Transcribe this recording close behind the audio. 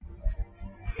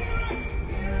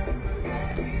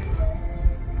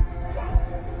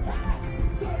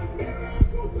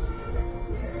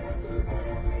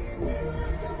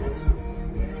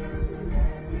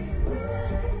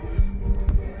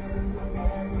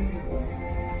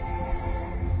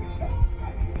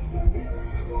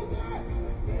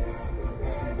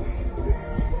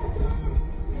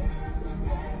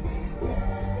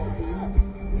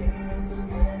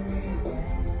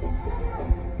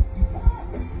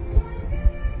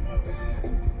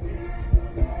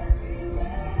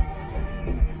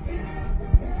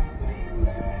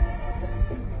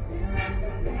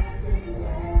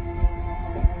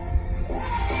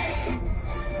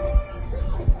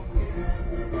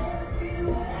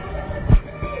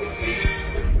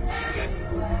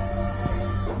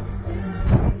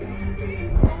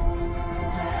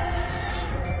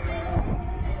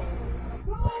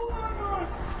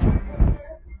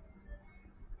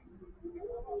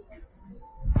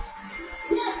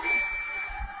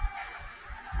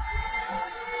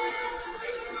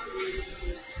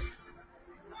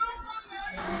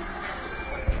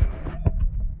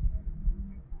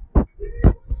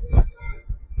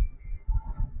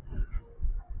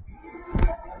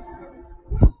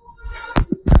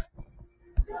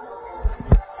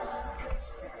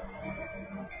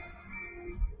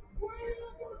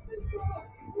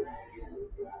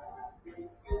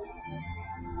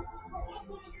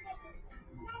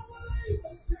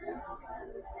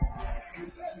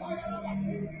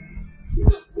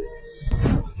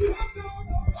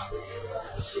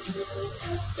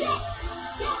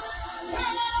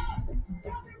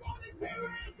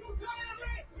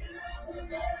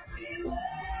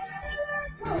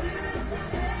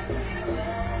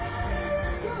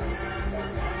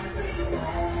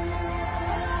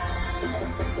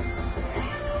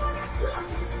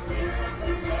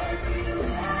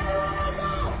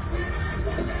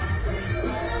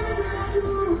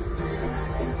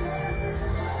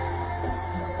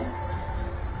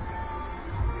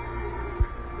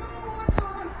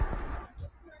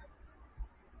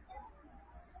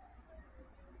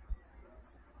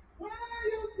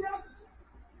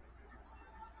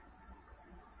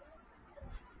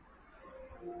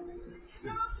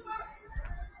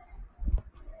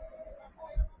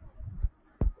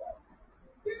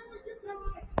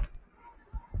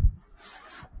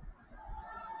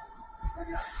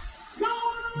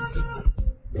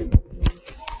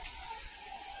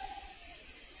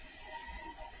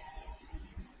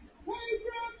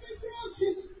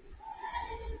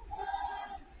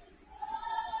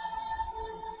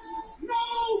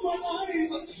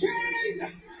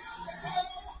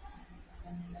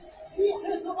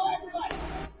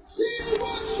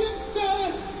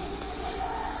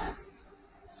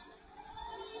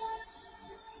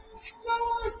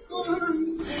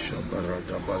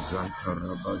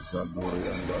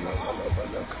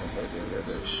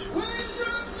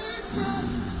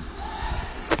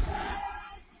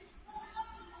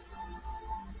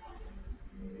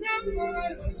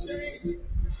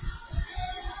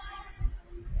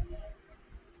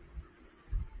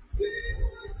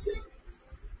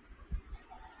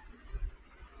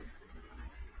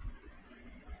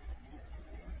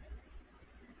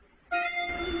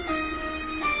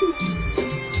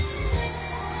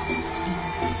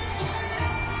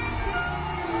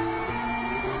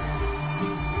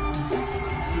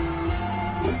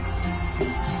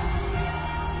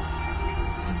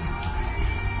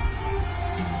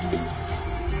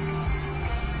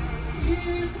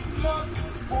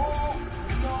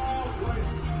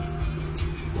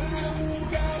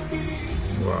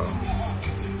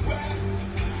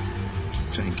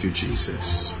Thank you,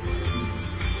 Jesus.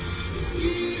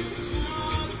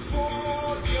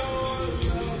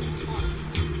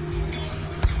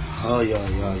 Oh, yeah.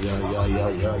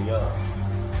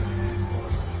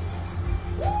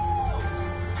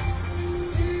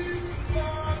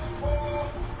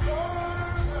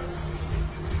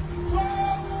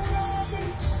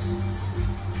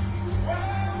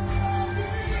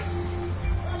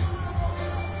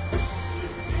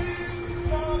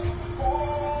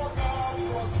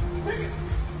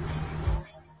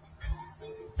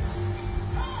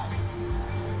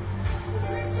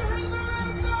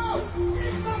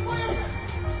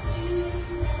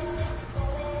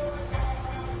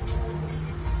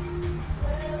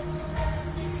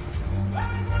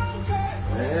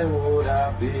 Where would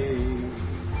I be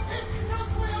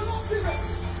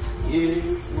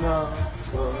if not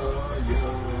for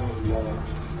your love?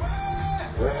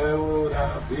 Where would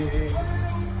I be?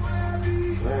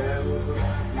 Where would I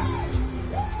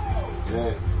be?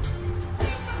 Yeah.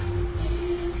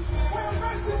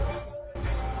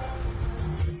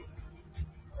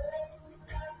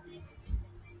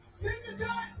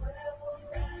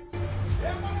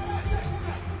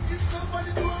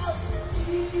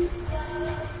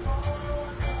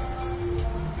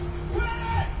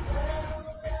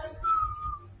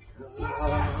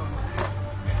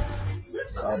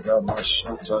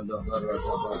 Shata da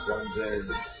barada bazande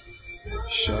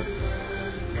shut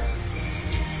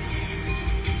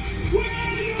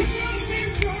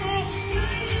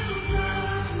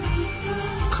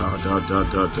kada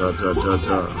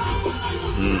da.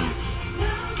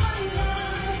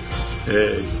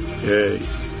 Hey.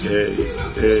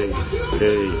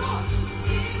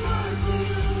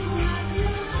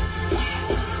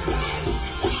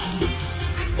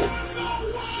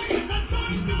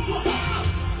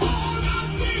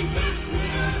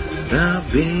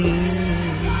 I've been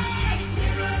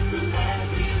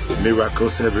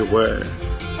miracles everywhere.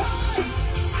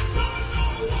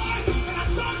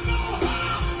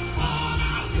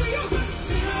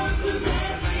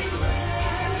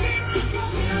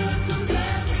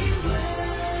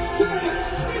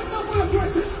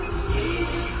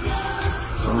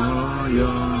 For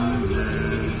your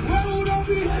name,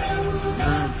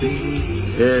 I've been.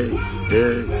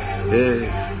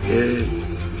 Hey.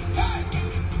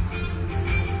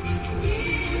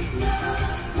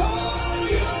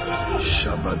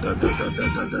 Shabada da.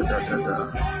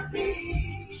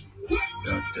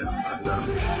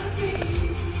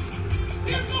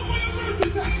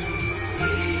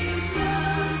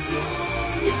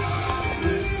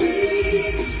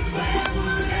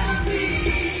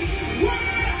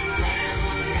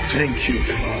 Thank you,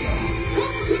 Father.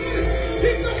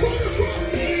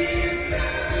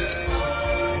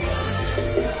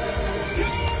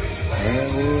 Where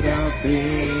would I be?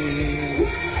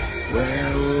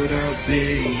 Where would I be?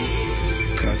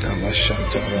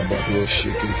 Katamashanta Rabado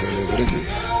Shiki Telebrigi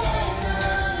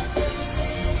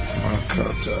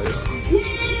Makataya.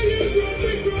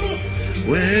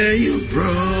 Where you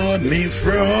brought me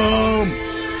from?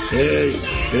 Hey.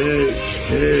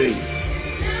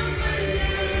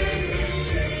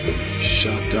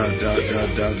 Shata da.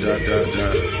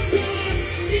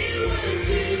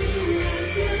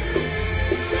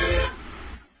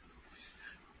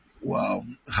 Wow.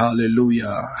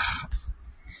 Hallelujah.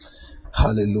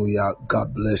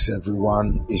 God bless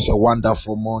everyone. It's a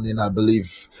wonderful morning. I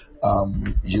believe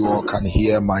you all can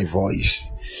hear my voice.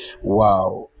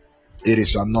 Wow. It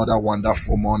is another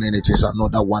wonderful morning. It is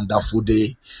another wonderful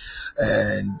day.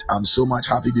 And I'm so much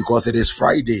happy because it is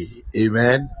Friday.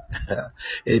 Amen.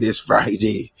 It is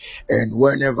Friday. And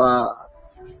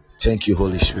thank you,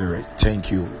 Holy Spirit.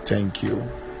 Thank you. Thank you.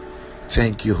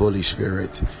 Thank you, Holy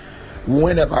Spirit.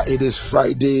 Whenever it is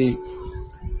Friday,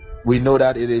 we know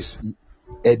that it is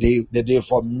the day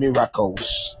for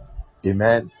miracles.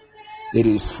 Amen. It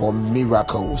is for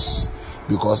miracles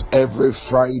because every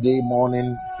Friday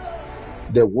morning,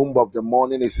 the womb of the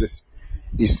morning is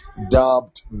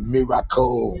dubbed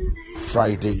Miracle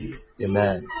Friday.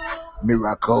 Amen.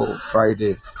 Miracle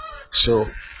Friday. So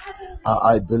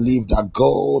I believe that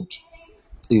God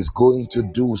is going to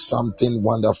do something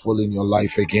wonderful in your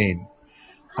life again.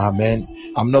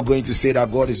 Amen. I'm not going to say that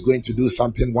God is going to do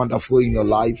something wonderful in your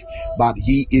life, but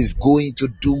He is going to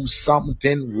do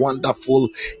something wonderful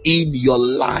in your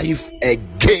life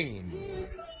again.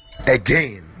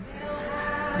 Amen.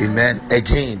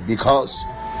 Again, because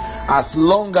as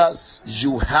long as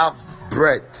you have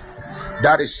breath,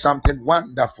 that is something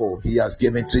wonderful He has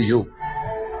given to you.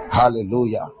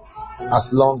 Hallelujah.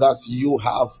 As long as you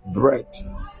have breath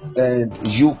and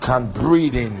you can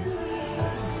breathe in,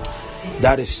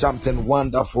 that is something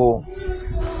wonderful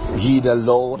He, the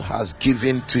Lord, has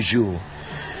given to you.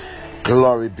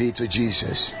 Glory be to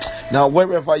Jesus. Now,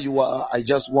 wherever you are, I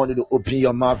just wanted to open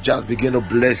your mouth. Just begin to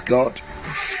bless God.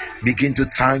 Begin to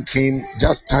thank Him.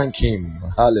 Just thank Him.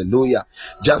 Hallelujah.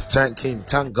 Just thank Him.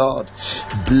 Thank God.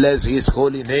 Bless His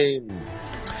holy name.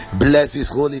 Bless His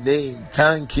holy name.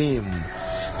 Thank Him.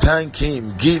 Thank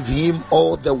Him. Give Him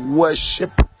all the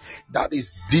worship that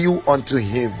is due unto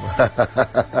Him.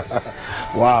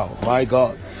 Wow, my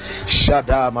God.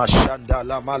 Shada mashanda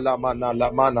lama lama na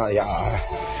lamana ya.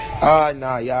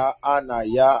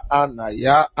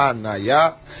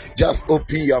 Anaya. Just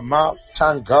open your mouth.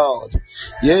 Thank God.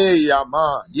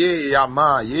 Yama,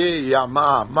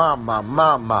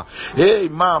 mama. Hey,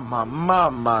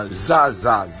 mama,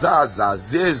 zaza,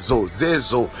 zezo,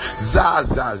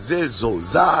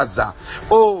 zaza.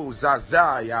 Oh,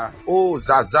 zazaya.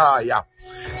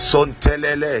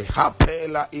 Sontelele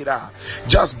hapela ira.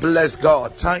 Just bless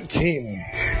God. Thank Him.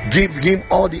 Give Him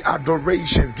all the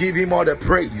adorations. Give Him all the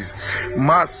praise.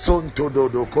 Masonto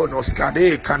dodo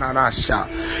konoskade kananasha.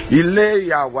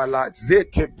 Ileya wala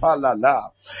zeke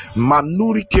palala.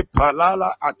 Manuri ke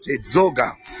palala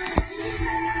atezoga.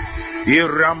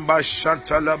 Iramba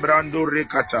shantala brando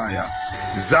rekataya.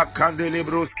 Zakandele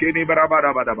broskeni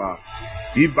barabadabadaba.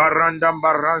 Ibarandam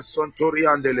baran sontori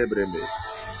andele brembe.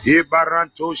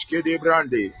 Ibarantoshke de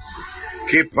brande,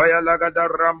 Kipaya lagada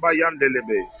ramba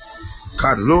yandelebe,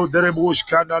 Carlo de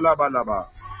rebushka na labalaba,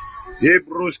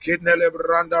 Ebruske nele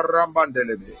branda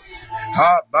rambandelebe,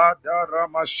 Habada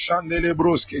rama shandele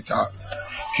bruskita,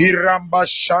 Kiramba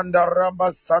shanda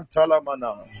ramba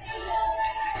santalamana,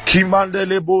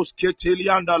 Kimandele buske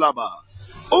teliandalaba.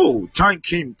 Oh, thank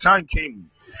Him.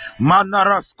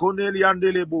 Manaras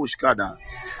koneliandele bushkada.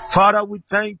 Father, we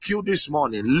thank You this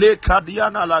morning.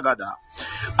 Lekadiana lagada.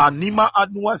 Anima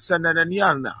anua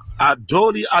seneneniana.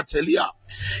 Adori atelia.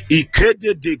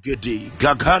 Ikede degede.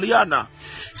 Gagariana.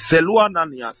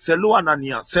 Seluanania.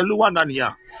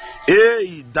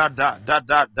 Hey, dada.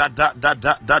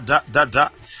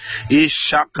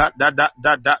 Ishaka dada.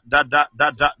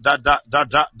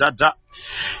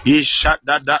 Isha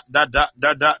dada.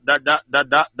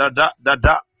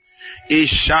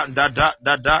 Isha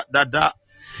dada.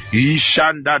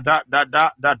 Ishanda da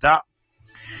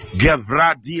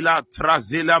Gevradila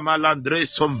Trazila Malandre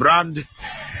Sombrand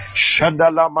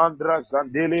Shandala Mandra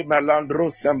Zandele Malandro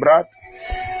Sembrat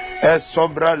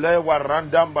Esombrale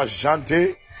Warandam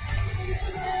Bajante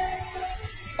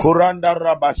Kuranda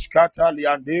Rabashkata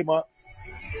Liandema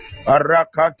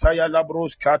Arakata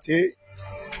Yalabros Kate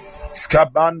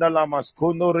Skabanda la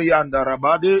Maskuno Rianda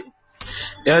Rabade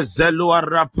Ezelu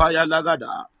Arapaya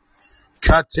Lagada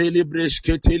Kateli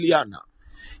Breshketeliana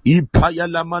Ipaya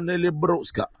Lamanele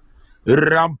Broska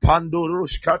Rampando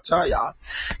Roshkataya.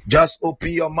 Just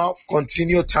open your mouth,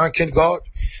 continue thanking God.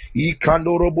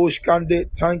 Ikandoroboshkande.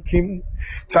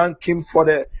 Thank Him for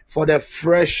the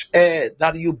fresh air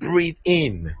that you breathe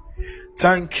in.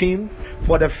 Thank Him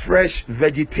for the fresh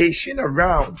vegetation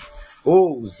around.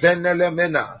 Oh,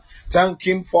 Zenelemena. Thank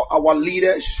Him for our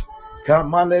leaders.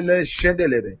 Kamalele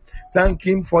Shendelebe. Thank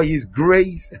Him for His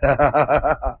grace.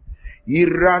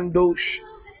 Irandosh.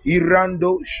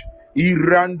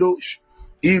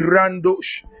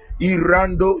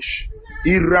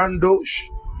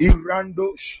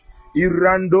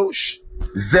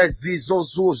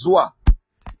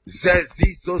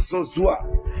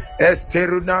 Zezizozozua.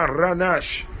 Esteruna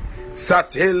Ranash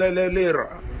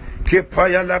Satelelera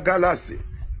Kepaya la Galasi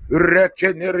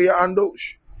Rekeneria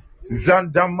Andosh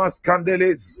Zandamas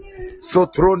Candeles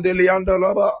Sotrondeli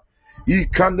Andalaba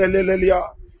Ikandelelia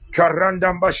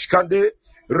Karandambashkande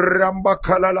Ramba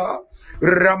Kalala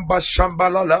Ramba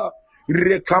Shambalala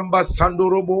Rekamba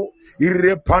Sandorobo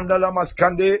Irepandala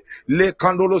Maskande Le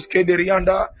Candolos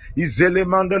Kederianda Izele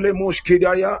Mandale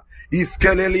Moshkedaya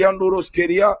Iskeleliandoros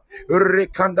Keria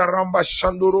Rekanda Ramba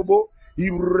Shandorobo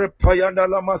Irepayanda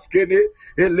la Maskede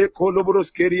Ele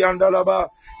Kolobros Kerianda Laba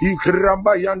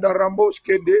Ikramba Yanda Rambos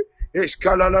Kede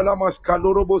Eskalala la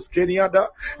Maskandorobos Keniada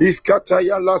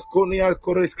Iskataya las Konia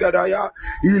Koreskadaya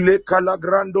Ile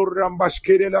Kalagrando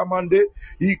Rambashkede la Mande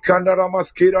Ikandara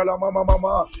Maskera la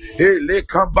Mama Ele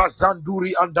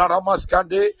Kambazanduri Andara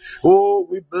Maskande. Oh,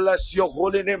 we bless your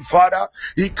holy name, Father.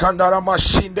 Ikandara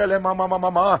Mashindele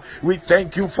Mama. We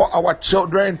thank you for our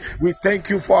children. We thank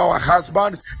you for our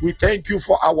husbands. We thank you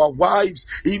for our wives.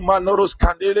 Imanoros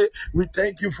Kandele. We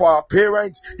thank you for our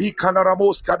parents.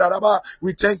 Ikanaramos Kadaraba.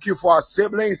 We thank you for our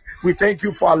siblings. We thank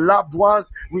you for our loved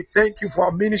ones. We thank you for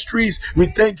our ministries. We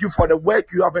thank you for the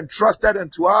work you have entrusted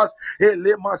into us.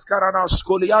 Ele Maskarana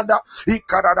Skolianda.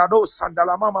 Ikarado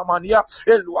Sandalamama Mania.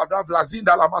 Eluada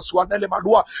Vlazinda la Maswanele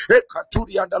Madua.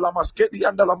 Ekaturi and la Maskedi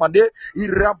and la Mande.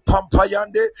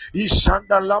 Irampampayande.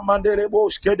 Ishanda la Mandere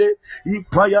Boskede.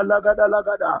 Ipaya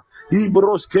Lagada.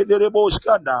 Ibroskede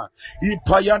Reboskanda.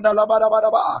 Ipayanda la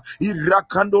Barabara.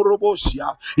 Irakando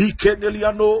Robosia.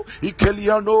 Ikeliano.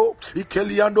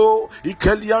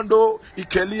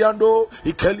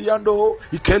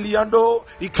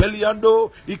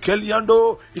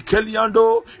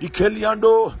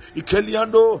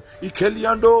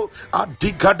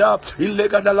 Adigada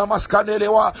illegada la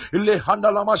maskanelewa ile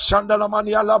handa la mashanda la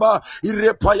manialaba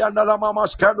ile payanda la mama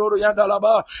skandoro yanda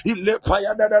laba ile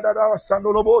payanda da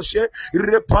sandolo boshe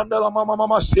ile panda la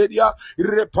mama sedia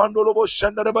ile pandolo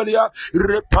boshanda rebalia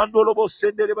ile pandolo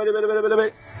bosende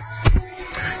rebele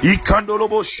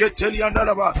Ikandolobo Sheteli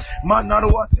andalaba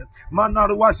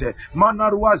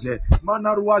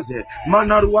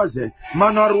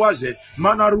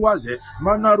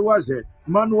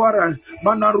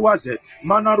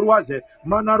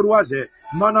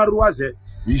Manaruaze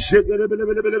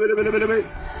Ijegelebelebelebelebelebelebe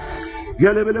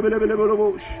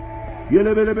Gelebelebelebelebelebosh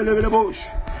Gelebelebelebelebosh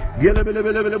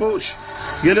Gelebelebelebelebosh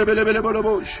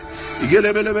Gelebelebelebelebosh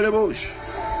Gelebelebelebosh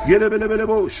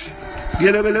Gelebelebelebosh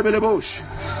Gelebelebelebosh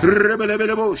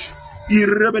Rebelebelebosh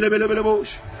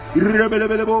Irrebelebelebosh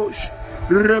Irrebelebelebosh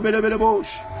Rebelebelebosh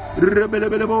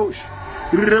Rebelebelebosh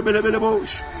Rebelebelebosh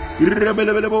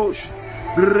Irrebelebelebosh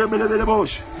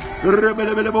Rebelebelebosh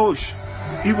Rebelebelebosh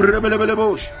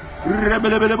Irrebelebelebosh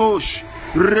Rebelebelebosh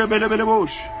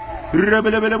Rebelebelebosh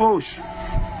Rebelebelebosh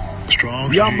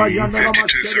Strong's Yamba yanda la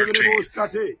maskelebelebosh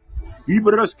kate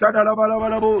Ibras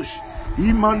kadalabalabalabosh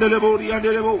Imandelebo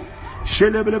riandelebo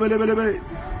Shelebelebelebelebe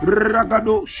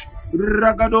Ragadosh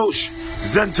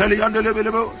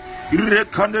Zenteliandelebelebo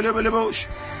Rekandelebelebosh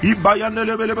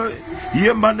Ibayandelebelebe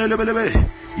Yemandelebelebe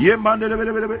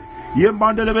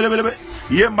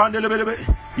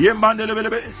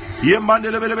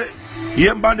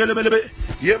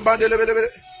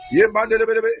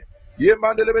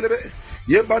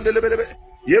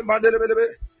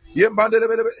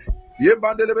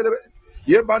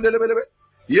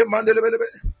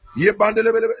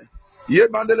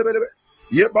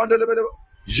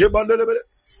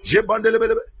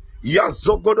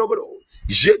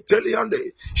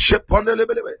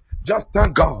Just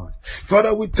thank God.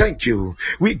 Father, we thank you.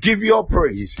 We give you all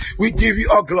praise. We give you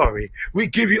all glory. We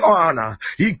give you all honor.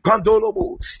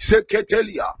 Ikandolobo,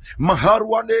 Seketelia,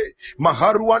 Maharuande,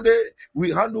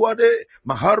 Wihanduande,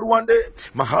 Maharuande,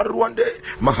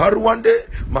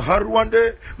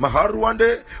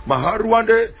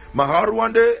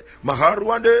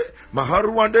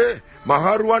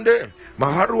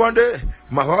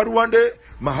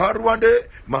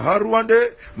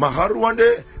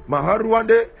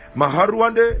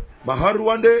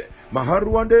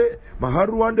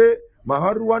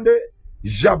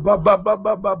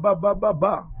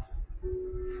 Jabababababababa.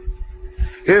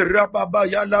 Erababa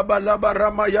yalabalaba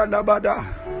rama yalabada.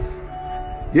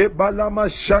 Yebalama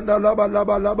shanda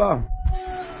laba.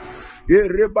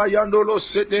 Erebayandolo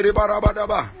setere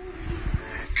barabadaba.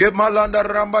 Kemalanda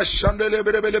ramba shandele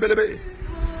belebelebelebe.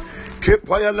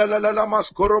 Kepaya la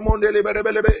maskoromondele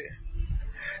belebelebe.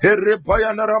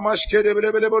 Erepayana ramashkere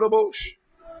belebelebolobosh.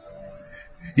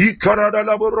 Ikarada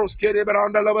laboroskere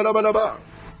beranda labalaba.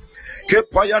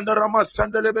 Kepayanda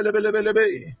ramasandele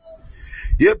belebelebelebe.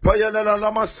 Yepayala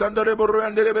lamasandele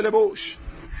borandele belebosh.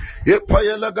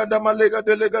 Yepayala gadamalega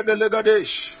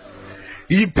delegadesh.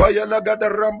 Ipayala gada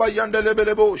ramba yandele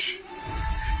belebosh.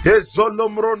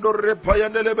 Ezolomrondo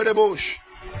repayandele belebosh.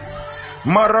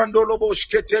 Marando lobosh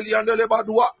keteli yandele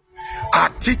badua.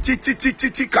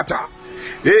 Atiti kata.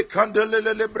 E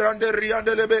kandelele brande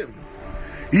riandele be.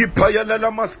 Ipayala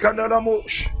la maskana la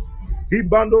mosh.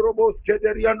 Ibando robos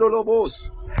kederiando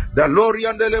lobos. The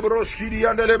loriandele broshkiri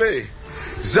yandele be.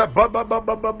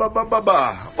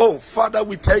 Zabababababababa. Oh, Father,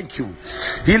 we thank you.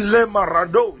 Ilema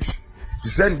radosh.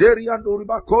 Zenderian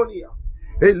Uribakonia.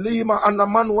 Elima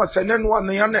Anamanwa Senenwa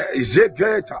Niane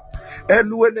Zegeta.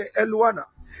 Eluene Eluana.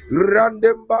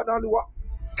 Randembanalwa.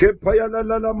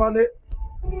 Kepayana Mane.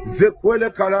 Zekwele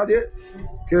Kalade.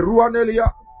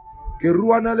 Keruanelia.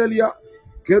 Keruanalelia.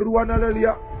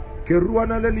 Keruanalelia.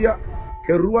 Keruanalelia.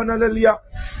 Keruanalelia.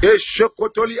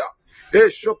 Eshokotolia.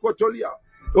 Eshokotolia.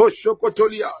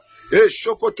 Oshokotolia.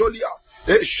 Eshokotolia.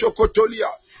 Eshokotolia.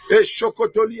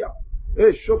 Eshokotolia.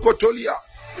 Eshokotolia.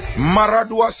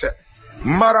 Maraduase.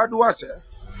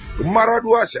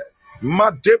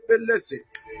 Madebelese.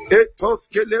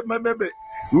 Etoskele memebe.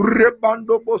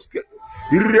 Rebando boske.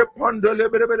 Irepando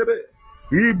lebelebe.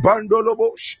 Ibando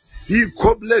lobosh.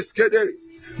 Ikobleskede.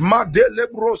 Madele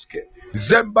broske.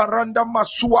 Zembaranda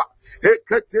masua.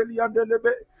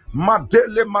 Eketeliandelebe.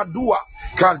 Madele madua.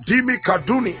 Kadimi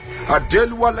kaduni.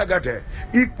 Adelwa legade.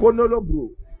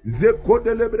 Ikonolobru.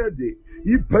 Zekodelebrede.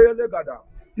 Ipeyelegada.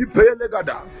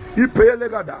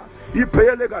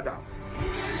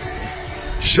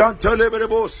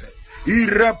 Chantelebrebose.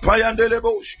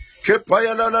 Irapayandelebosh.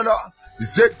 Kepayalalala.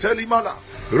 Zetelimala.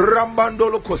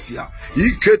 Rambandolokosia.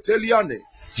 Iketeliane.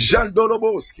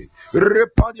 Jandoloboski.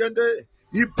 Repadiende.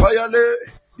 Ipayale.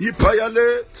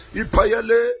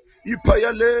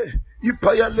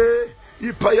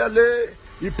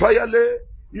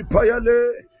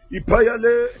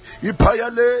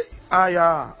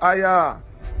 Aya.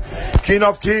 King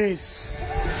of Kings.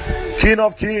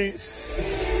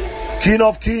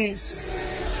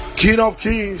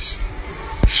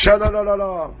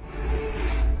 Shalalala.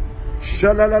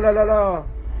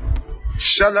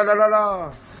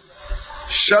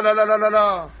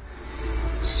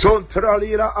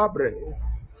 Sontralira abre.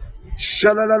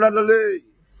 Shalalalale.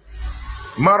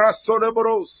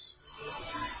 Marasolebros.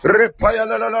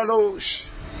 Repayalalalos.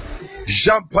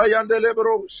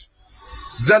 Jampayandelebros.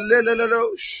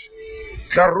 Zalelelos.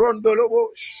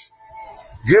 Carondolobos.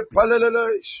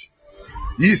 Gepalelelos.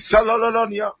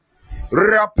 Isalalania.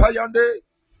 Rapayande.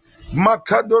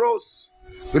 Makadoros.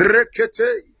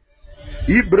 Rekete.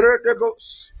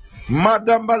 Ibredegos.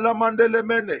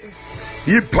 Madambalamandelemene.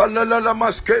 Ipalala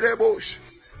maskerebos.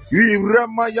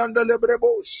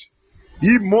 Iramayandelebrebosh.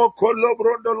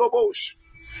 Imokolobrondelobos.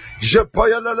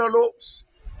 Jepayalalos.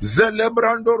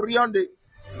 Zelebrando riande.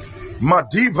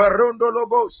 Madiva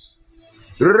rondolobos.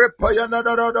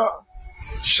 Repayanadada.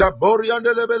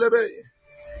 Shaboriandelebelebe.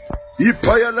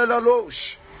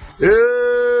 Ipayalalos.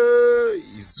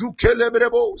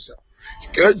 Zukelebrebos.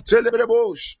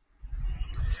 Kentelebrebos.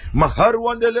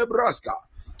 Maharwandelebraska.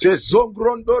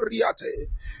 Tezongrondoriate.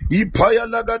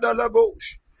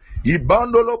 Ipayalagadalagosh.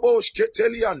 Ibandolobosh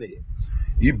keteliane.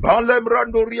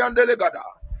 Ibalemrandoriandelegada.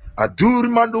 Adur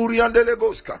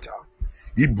manduriandelegos kata.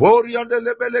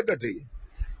 Iboriandelebelegade.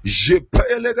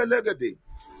 Jepelegelegade.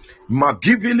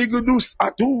 Magiviligudus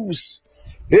atus.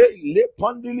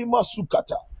 Lepandili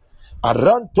masukata.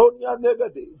 Arantonia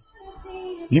negade.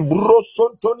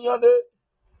 Ibrosontoniane.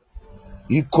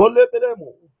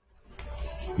 Ikolebelemo.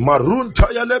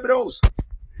 Maruntaya lebros.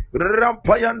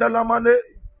 Rampayanda lamane.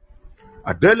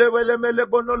 Adelewele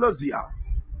gonolozia.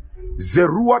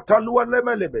 Zerua talua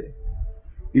lemelebe.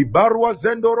 Ibarwa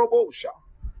zendorobosha.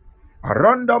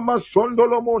 Aranda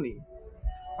masondolomoni.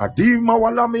 Adima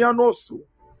walamianosu.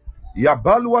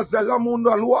 Yabalwa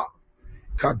zelamundo alwa.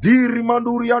 Kadiri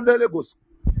manduri andelegos.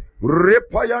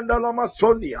 Repayanda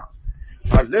lamasonia.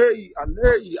 Alei.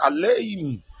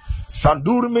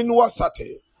 Sandur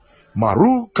minuasate.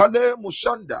 Maru kale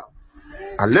mushanda.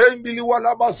 Alei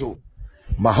miliwala bazo.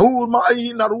 Mahur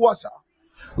maai naruasa.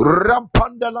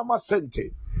 Rampanda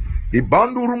lamasente.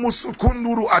 Ibanduru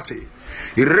musukunduru ate.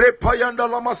 Irepayanda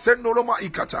lamasendo loma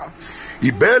ikata.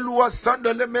 Ibelua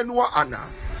sandele menua ana.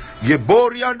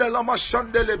 Yeborianda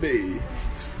lamashandelebe.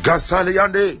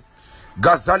 Gazaliande.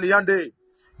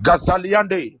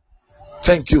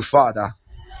 Thank you, Father.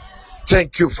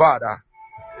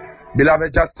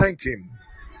 Beloved, just thank him.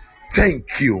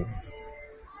 Thank you,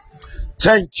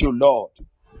 Lord.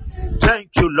 Thank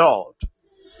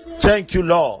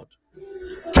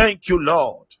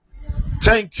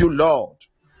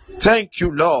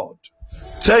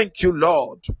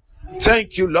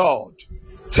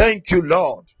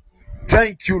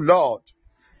you, Lord.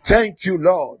 Thank you,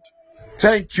 Lord.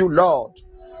 Thank you, Lord.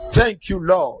 Thank you,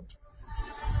 Lord.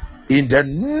 In the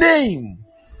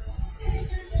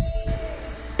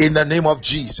name of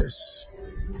Jesus.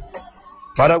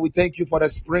 Father, we thank you for the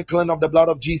sprinkling of the blood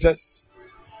of Jesus,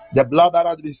 the blood that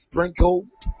has been sprinkled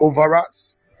over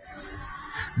us,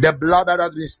 the blood that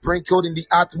has been sprinkled in the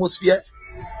atmosphere.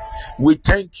 We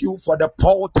thank you for the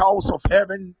portals of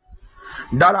heaven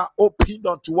that are opened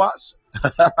unto us.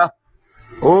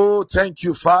 Oh, thank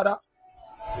you, Father.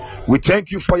 We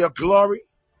thank you for your glory.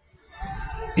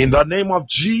 In the name of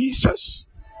Jesus,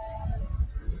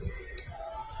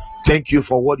 thank you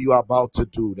for what you are about to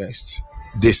do next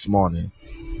this morning.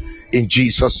 In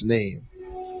Jesus' name,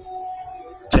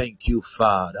 thank you,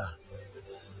 Father.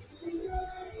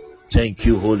 Thank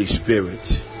you, Holy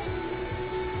Spirit.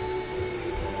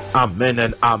 Amen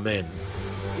and amen.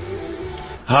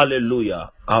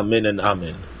 Hallelujah. Amen and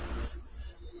amen.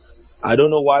 I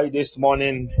don't know why this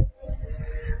morning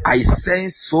I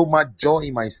sense so much joy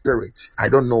in my spirit. I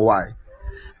don't know why.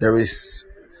 There is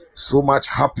so much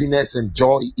happiness and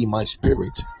joy in my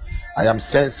spirit. I am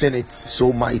sensing it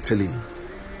so mightily.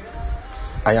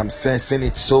 I am sensing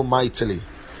it so mightily.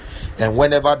 And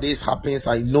whenever this happens,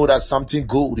 I know that something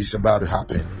good is about to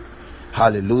happen.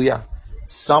 Hallelujah.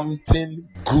 Something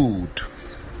good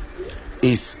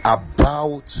is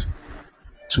about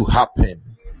to happen.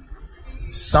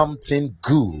 Something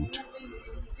good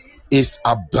is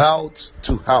about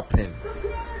to happen.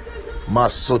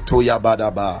 Masotoya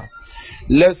Badaba.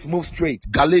 Let's move straight.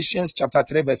 Galatians chapter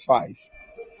 3 verse 5.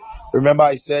 Remember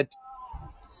I said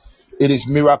it is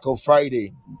Miracle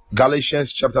Friday.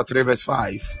 Galatians chapter 3 verse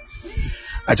 5.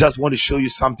 I just want to show you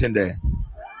something there.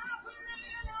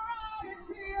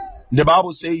 The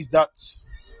Bible says that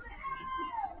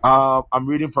I'm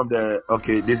reading from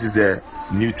this is the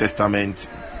New Testament.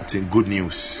 It's in Good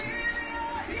News.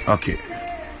 Okay.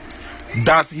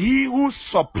 Does he who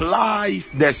supplies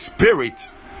the Spirit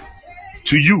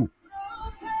to you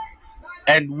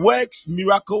and works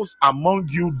miracles among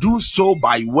you do so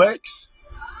by works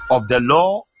of the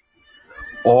law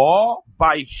or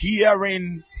by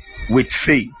hearing with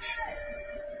faith?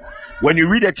 When you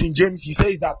read the King James, he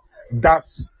says that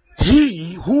does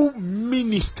he who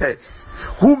ministereth,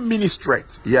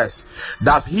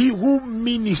 does he who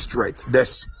ministereth the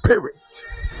Spirit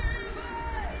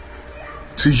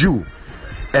to you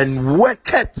and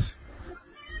worketh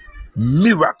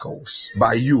miracles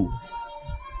by you,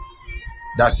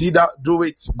 does he do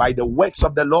it by the works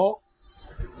of the law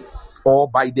or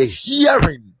by the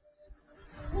hearing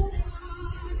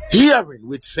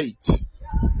with faith?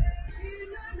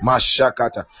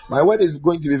 Mashakata. My word is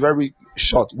going to be very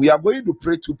short. We are going to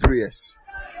pray 2 prayers,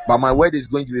 but my word is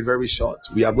going to be very short.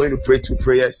 We are going to pray 2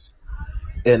 prayers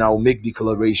and I'll make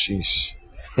declarations.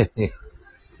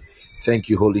 Thank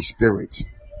you, Holy Spirit.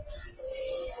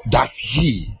 Does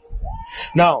he?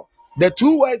 Now, the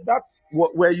 2 words that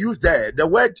were used there, the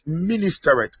word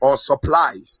ministereth or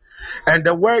supplies, and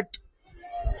the word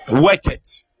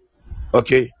worketh.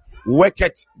 Okay,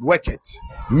 worketh,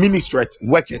 ministrate,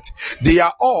 worketh. They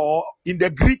are all in the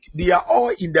Greek. They are all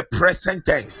in the present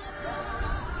tense,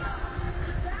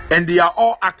 and they are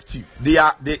all active. They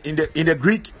in the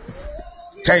Greek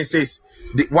tenses.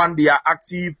 One, they are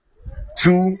active.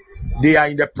 2, they are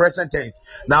in the present tense.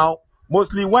 Now,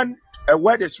 mostly when a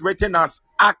word is written as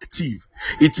active,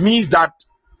 it means that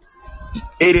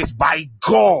it is by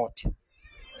God.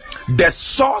 The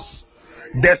source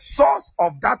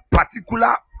of that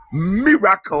particular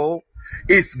miracle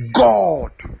is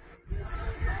God.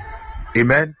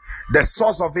 Amen. The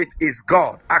source of it is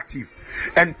God, active.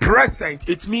 And present,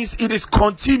 it means it is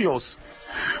continuous.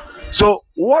 So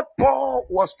what Paul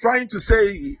was trying to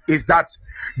say is that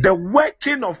the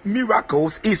working of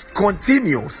miracles is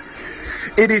continuous.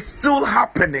 It is still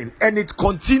happening and it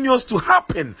continues to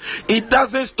happen. It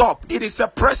doesn't stop. It is a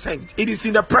present. It is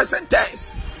in the present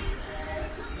tense.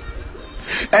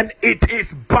 And it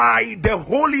is by the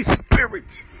Holy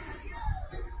Spirit.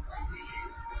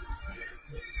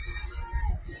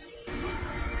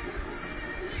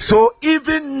 So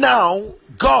even now,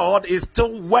 God is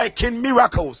still working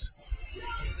miracles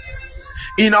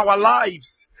in our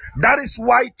lives. That is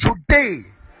why today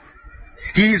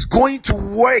He is going to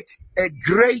work a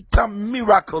greater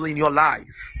miracle in your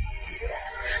life.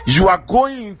 You are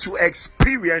going to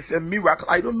experience a miracle.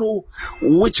 I don't know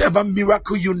whichever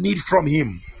miracle you need from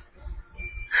Him.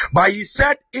 But He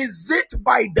said, is it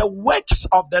by the works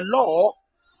of the law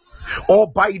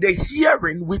or by the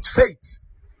hearing with faith?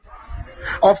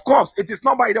 Of course, it is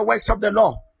not by the works of the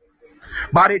law,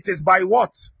 but it is by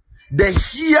what? The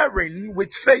hearing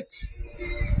with faith.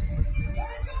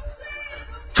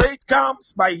 Faith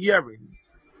comes by hearing,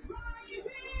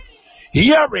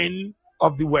 hearing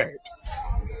of the word.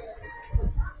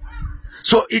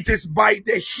 So it is by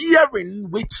the hearing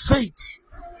with faith.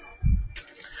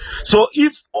 So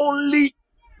if only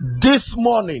this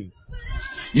morning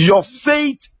your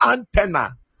faith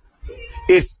antenna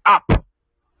is up,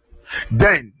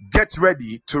 then get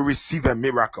ready to receive a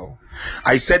miracle.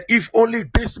 I said, if only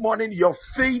this morning your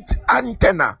faith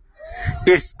antenna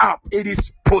is up, it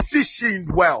is positioned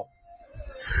well,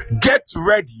 get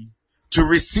ready to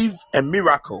receive a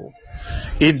miracle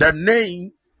in the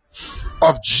name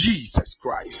of Jesus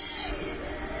Christ.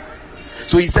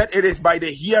 So he said it is by the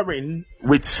hearing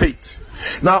with faith.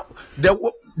 Now,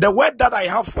 the word that I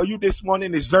have for you this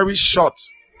morning is very short,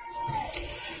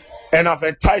 and I've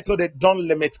entitled it, Don't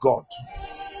Limit God.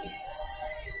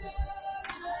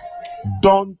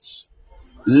 Don't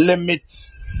limit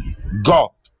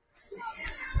God.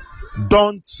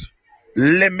 Don't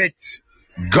limit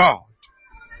God.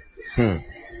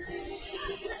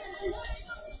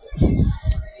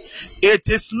 It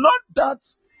is not that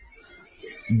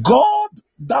God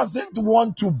doesn't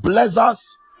want to bless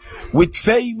us with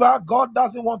favor. God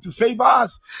doesn't want to favor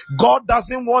us. God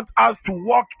doesn't want us to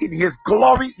walk in his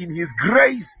glory, in his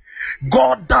grace.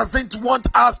 God doesn't want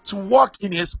us to walk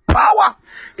in his power.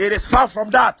 It is far from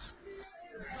that.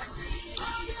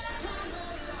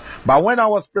 But when I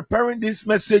was preparing this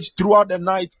message throughout the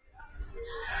night,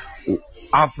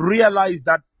 I've realized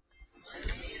that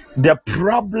the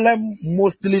problem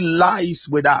mostly lies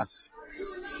with us.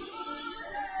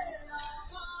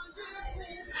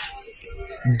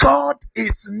 God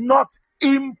is not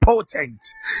impotent.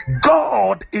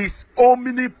 God is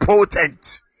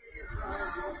omnipotent.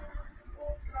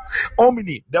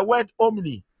 Omni, the word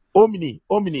omni,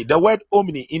 the word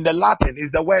omni in the Latin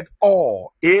is the word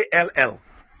all, A-L-L.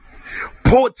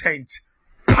 Potent,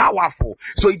 powerful.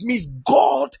 So it means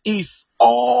God is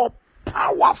all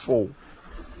powerful.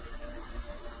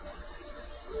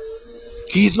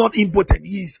 He is not impotent,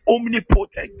 he is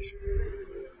omnipotent.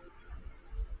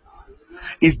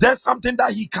 Is there something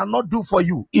that he cannot do for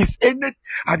you? Is anything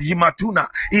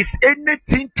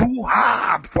too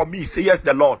hard for me? Say yes,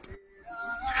 the Lord.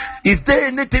 Is there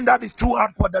anything that is too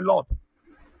hard for the Lord?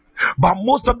 But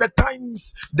most of the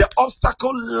times, the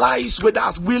obstacle lies with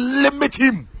us. We limit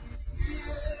him.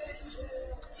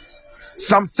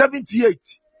 Psalm 78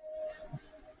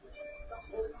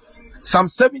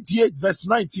 verse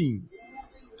 19.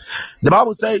 The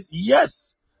Bible says,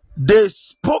 yes, they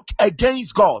spoke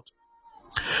against God.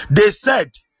 They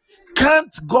said,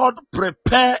 can't God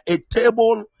prepare a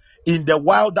table in the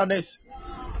wilderness?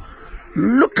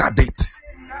 Look at it.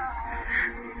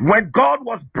 When God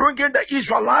was bringing the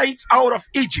Israelites out of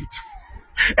Egypt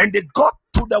and they got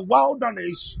to the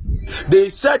wilderness, they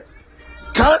said,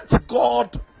 can't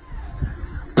God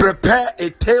prepare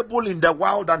a table in the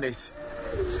wilderness?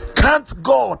 Can't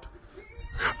God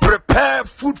prepare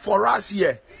food for us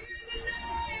here?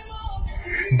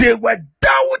 They were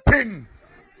doubting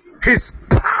his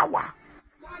power.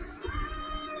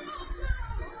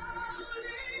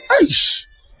 Aish.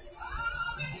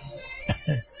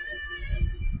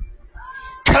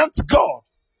 Can't God?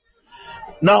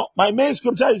 Now, my main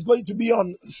scripture is going to be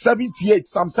on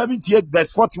Psalm 78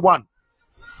 verse 41.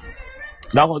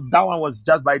 That one was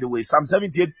just by the way. Psalm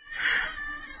 78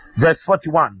 verse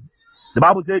 41. The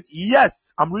Bible said,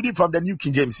 yes, I'm reading from the New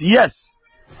King James. Yes,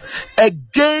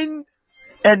 again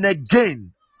and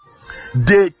again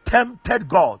they tempted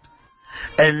God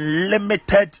and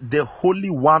limited the Holy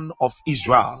One of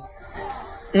Israel.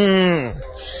 They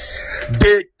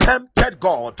tempted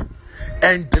God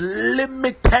and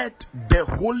limited the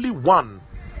Holy One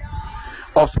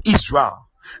of Israel.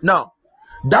 Now,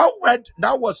 that word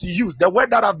that was used, the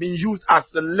word that has been used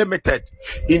as limited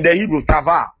in the Hebrew,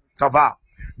 tava,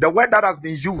 the word that has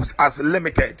been used as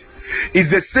limited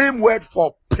is the same word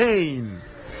for pain.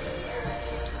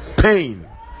 Pain.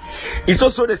 It's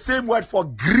also the same word for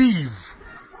grieve.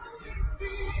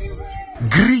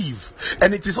 Grieve.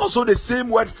 And it is also the same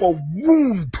word for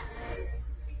wound.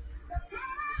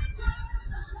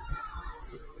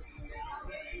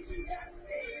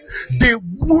 They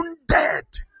wounded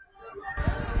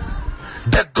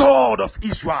the God of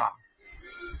Israel.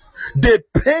 They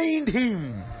pained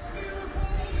him.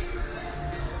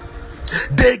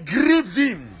 They grieved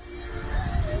him.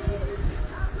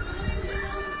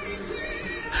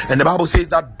 And the Bible says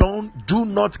that do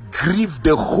not grieve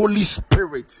the Holy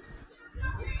Spirit,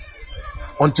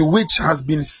 unto which has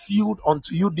been sealed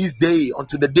unto you this day,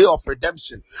 unto the day of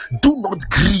redemption. Do not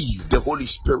grieve the Holy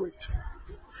Spirit.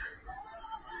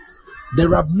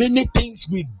 There are many things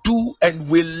we do and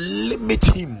we limit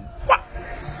him.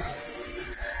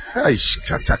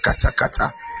 Kata, kata,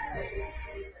 kata.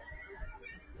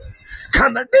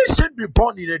 Can a nation be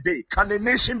born in a day? Can a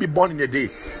nation be born in a day?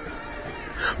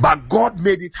 But God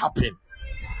made it happen.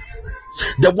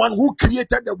 The one who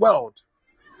created the world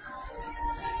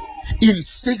in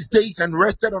 6 days and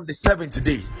rested on the seventh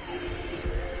day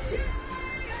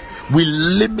will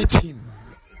limit him.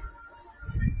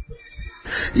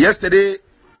 Yesterday,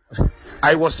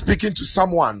 I was speaking to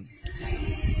someone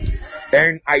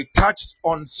and I touched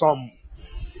on some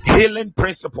healing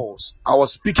principles. I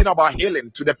was speaking about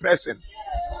healing to the person,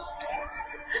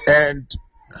 and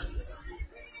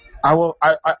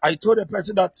I told the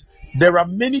person that there are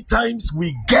many times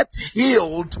we get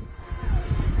healed,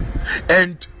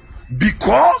 and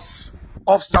because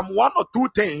of some one or two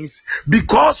things,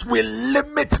 because we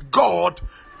limit God,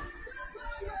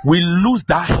 we lose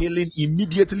that healing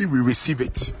immediately we receive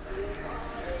it.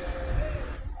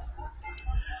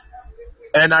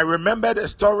 And I remember the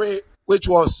story which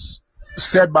was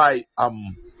said by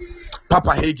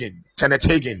Papa Hagin, Kenneth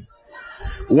Hagin,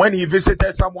 when he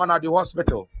visited someone at the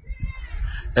hospital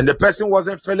and the person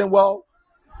wasn't feeling well,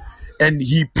 and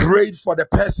he prayed for the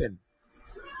person,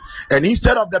 and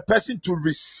instead of the person to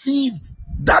receive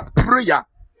that prayer,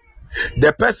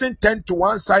 the person turned to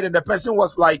one side and the person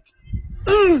was like,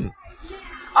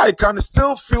 I can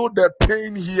still feel the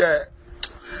pain here,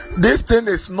 this thing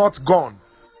is not gone.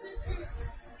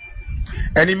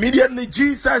 And immediately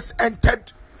Jesus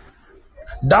entered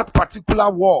that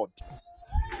particular ward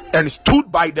and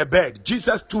stood by the bed.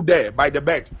 Jesus stood there by the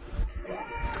bed.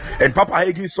 And Papa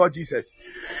Hagin saw Jesus.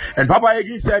 And Papa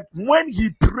Hagin said, when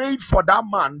he prayed for that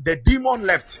man, the demon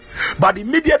left. But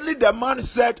immediately the man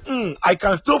said, I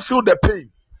can still feel the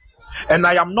pain and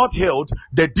I am not healed.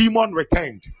 The demon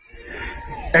returned.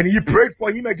 And he prayed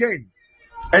for him again.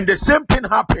 And the same thing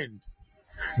happened.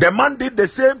 The man did the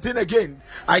same thing again.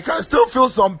 I can still feel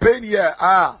some pain here.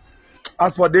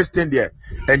 As for this thing there.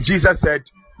 And Jesus said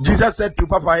to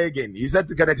Papa Hagin, he said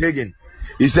to Kenneth Hagin,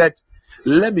 he said,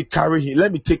 let me carry him,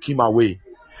 let me take him away.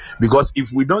 Because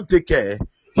if we don't take care,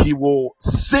 he will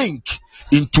sink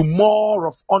into more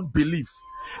of unbelief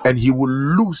and he will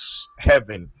lose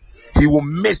heaven. He will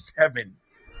miss heaven.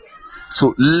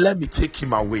 So let me take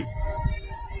him away.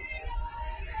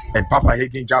 And Papa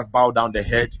Hagin just bowed down the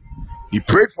head. He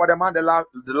prayed for the man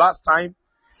the last time.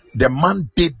 The man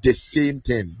did the same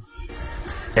thing.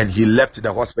 And he left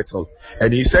the hospital.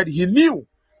 And he said he knew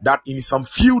that in some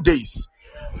few days,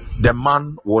 the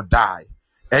man would die.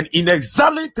 And in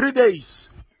exactly 3 days,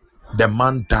 the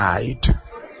man died.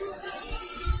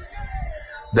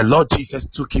 The Lord Jesus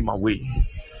took him away.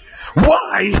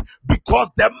 Why?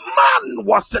 Because the man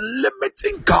was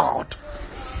limiting God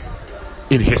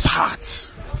in his heart.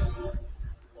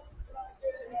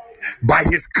 By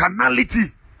his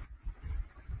carnality,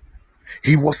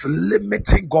 he was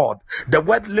limiting God. The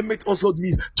word limit also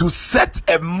means to set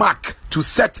a mark, to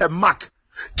set a mark,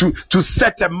 to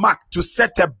set a mark, to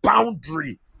set a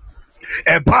boundary,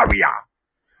 a barrier,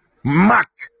 mark,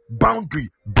 boundary,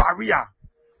 barrier.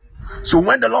 So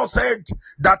when the Lord said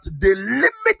that they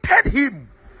limited him,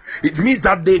 it means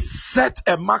that they set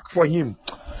a mark for him.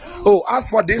 Oh, as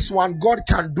for this one, God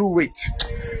can do it.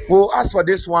 Oh, as for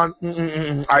this one,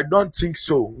 I don't think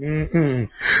so.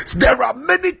 So there are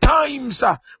many times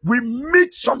we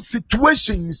meet some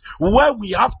situations where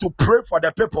we have to pray for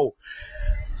the people,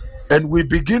 and we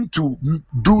begin to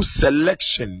do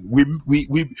selection. We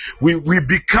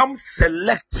become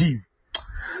selective.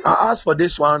 As for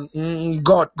this one,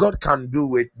 God can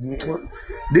do it.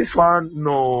 This one,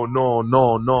 no.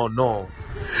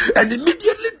 And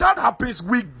immediately that happens,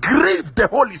 we grieve the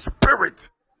Holy Spirit.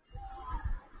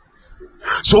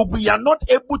 So we are not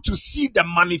able to see the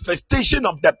manifestation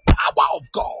of the power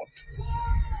of God.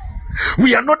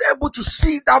 We are not able to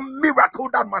see that miracle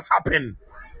that must happen.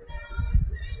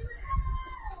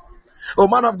 Oh,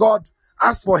 man of God,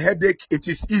 as for headache, it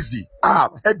is easy.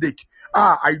 Headache.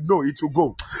 I know it will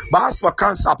go. But as for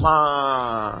cancer,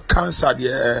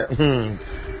 yeah.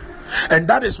 And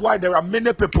that is why there are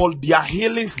many people, their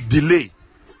healings delay.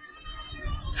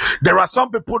 There are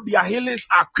some people, their healings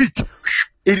are quick.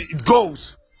 It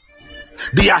goes.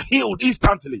 They are healed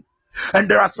instantly. And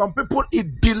there are some people,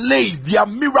 it delays. Their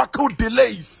miracle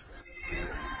delays.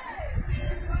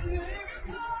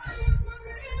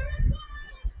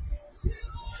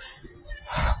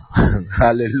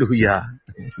 Hallelujah.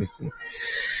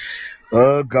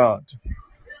 Oh God.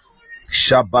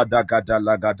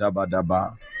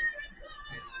 Shabadagadalagadabadaba.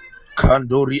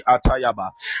 Kandori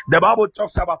atayaba. The Bible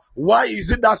talks about why is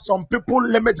it that some people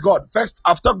limit God. First,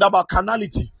 I've talked about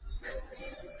carnality.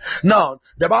 Now,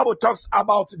 the Bible talks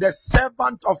about the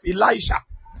servant of Elisha.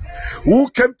 who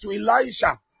came to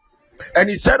Elisha, and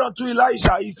he said unto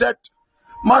Elisha, he said,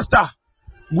 Master,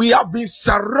 we have been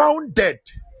surrounded.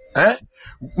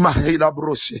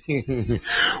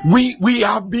 We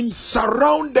have been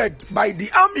surrounded by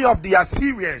the army of the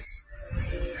Assyrians.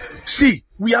 See,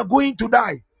 we are going to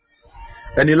die.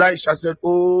 And Elisha said,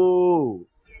 Oh,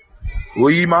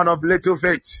 ye man of little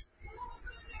faith.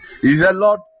 He said,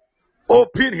 Lord,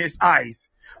 open his eyes,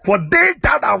 for they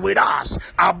that are with us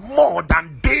are more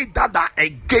than they that are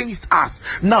against us.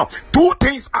 Now, two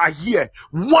things are here.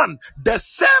 One, the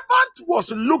servant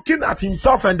was looking at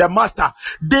himself and the master.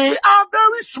 They are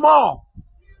very small.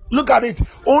 Look at it.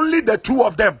 Only the two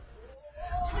of them.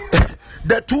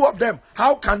 The two of them.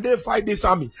 How can they fight this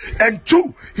army? And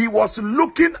two, he was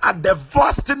looking at the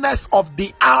vastness of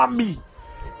the army.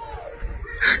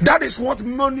 That is what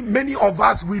many of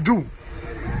us we do.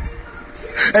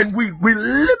 And we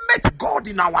limit God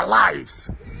in our lives.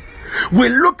 We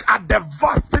look at the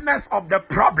vastness of the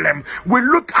problem. We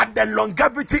look at the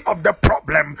longevity of the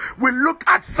problem. We look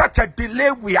at such a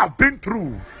delay we have been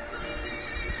through.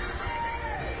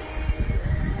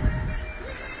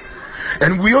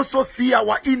 And we also see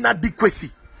our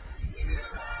inadequacy.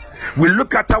 We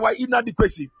look at our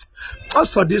inadequacy.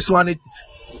 As for this one,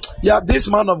 this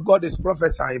man of God is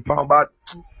prophesying, but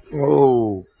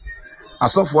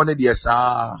as of one day,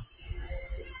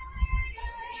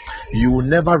 you will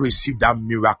never receive that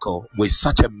miracle with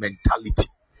such a mentality.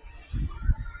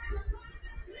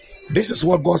 This is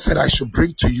what God said I should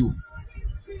bring to you.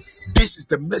 This is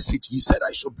the message He said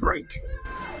I should bring.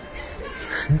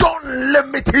 Don't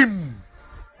limit Him.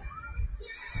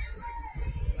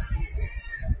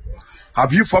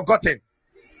 Have you forgotten?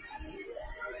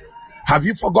 Have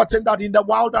you forgotten that in the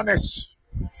wilderness,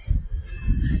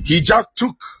 He just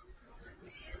took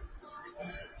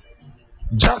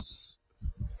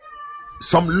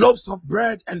some loaves of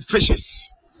bread and fishes?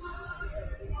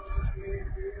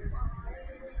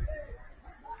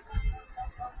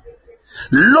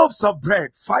 Loaves of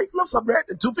bread, 5 loaves of bread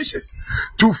and 2 fishes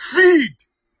to feed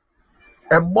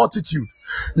a multitude.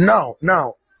 Now,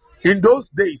 in those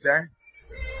days,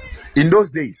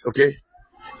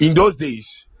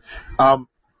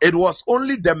 it was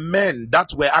only the men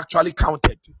that were actually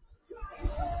counted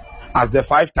as the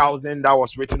 5,000 that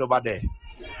was written over there.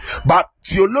 But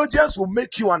theologians will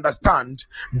make you understand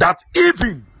that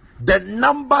even the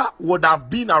number would have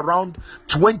been around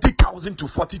 20,000 to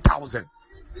 40,000.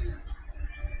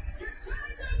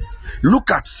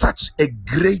 Look at such a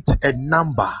great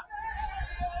number.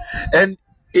 And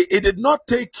it did not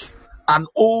take an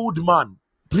old man.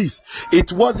 Please,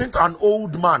 it wasn't an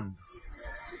old man.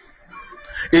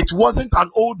 It wasn't an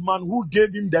old man who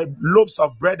gave him the loaves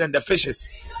of bread and the fishes.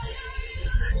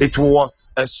 It was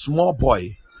a small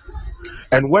boy.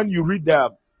 And when you read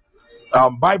the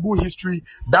Bible history,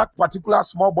 that particular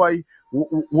small boy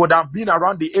would have been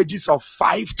around the ages of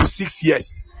 5 to 6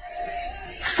 years.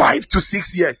 5 to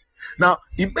 6 years. Now,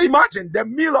 imagine the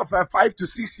meal of a 5 to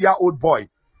 6 year old boy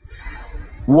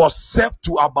was served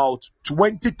to about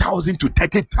 20,000 to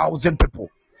 30,000 people.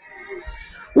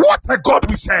 What a God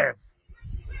we serve!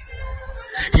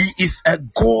 He is a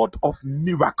God of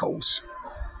miracles.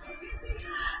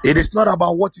 It is not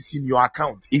about what is in your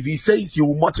account. If He says He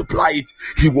will multiply it,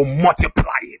 He will multiply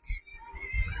it.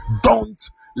 Don't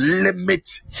limit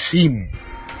Him.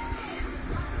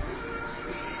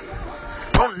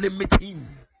 Don't limit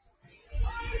Him.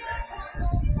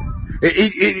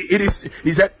 It is.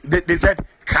 He said. They said,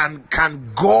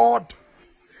 "Can God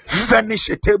furnish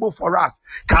a table for us?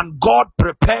 Can God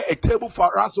prepare a table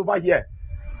for us over here?"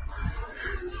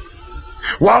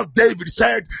 Whilst David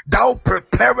said, "Thou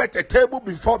preparest a table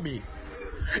before me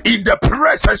in the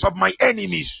presence of my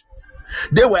enemies,"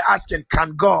 they were asking,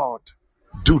 "Can God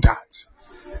do that?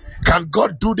 Can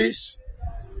God do this?"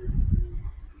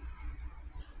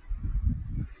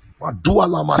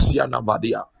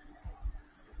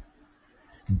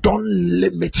 Don't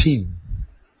limit Him.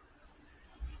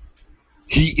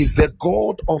 He is the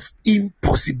God of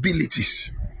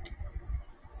impossibilities.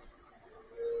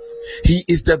 He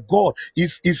is the God.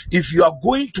 If you are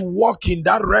going to walk in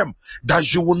that realm,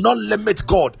 that you will not limit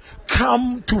God,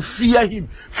 come to fear Him.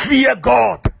 Fear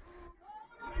God.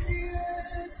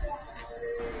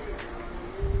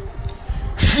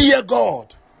 Fear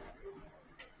God.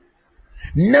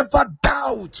 Never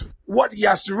doubt what He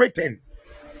has written.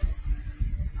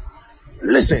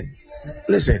 Listen.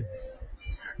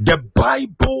 The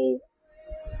Bible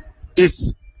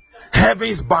is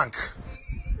heaven's bank,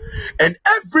 and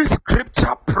every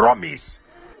scripture promise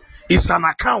is an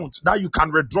account that you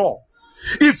can withdraw.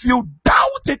 If you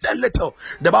doubt it a little,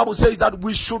 the Bible says that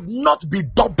we should not be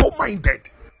double-minded.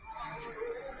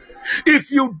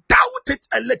 If you doubt it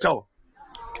a little,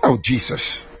 oh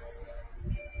Jesus.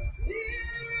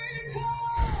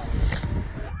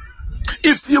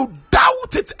 If you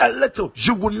doubt it a little,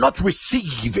 you will not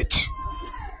receive it.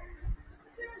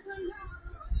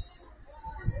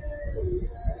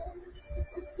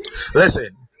 Listen,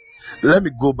 let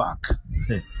me go back.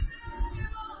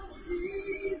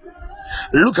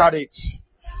 Look at it.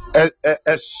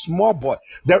 A small boy.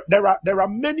 There are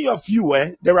many of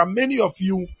you. There are many of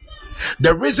you.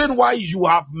 The reason why you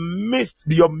have missed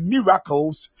your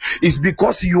miracles is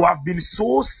because you have been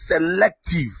so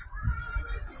selective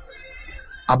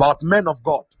about men of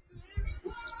God.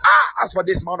 As for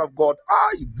this man of God,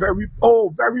 very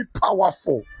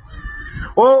powerful.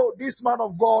 Oh, this man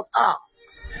of God,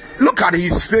 look at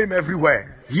his fame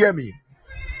everywhere. Hear me.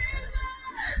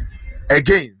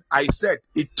 Again, I said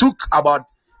it took about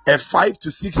a 5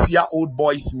 to 6 year old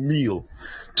boy's meal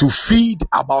to feed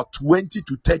about 20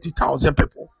 to 30,000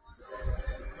 people.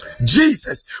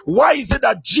 Jesus, why is it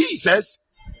that Jesus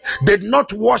did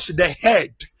not wash the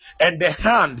head and the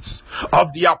hands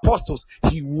of the apostles?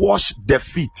 He washed their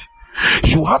feet.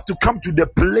 You have to come to the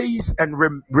place and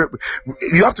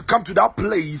you have to come to that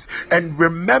place and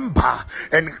remember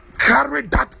and carry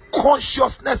that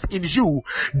consciousness in you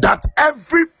that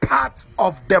every part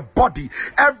of the body,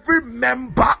 every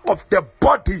member of the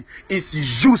body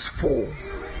is useful.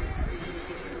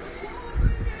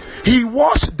 He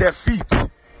washed their feet.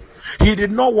 He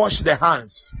did not wash the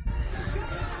hands.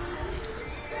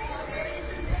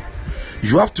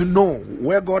 You have to know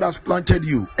where God has planted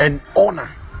you and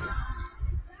honor.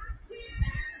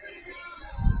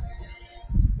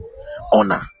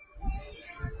 Honor.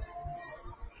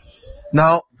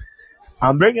 Now,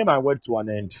 I'm bringing my word to an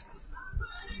end.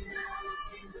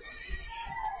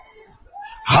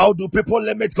 How do people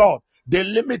limit God? They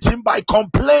limit him by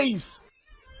complaints.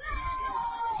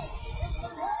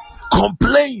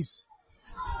 Complaints.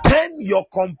 Turn your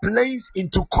complaints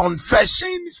into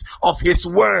confessions of his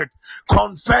word.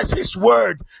 Confess his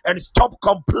word and stop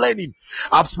complaining.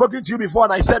 I've spoken to you before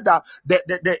and I said that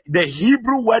the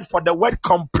Hebrew word for the word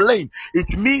complain,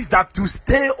 it means that to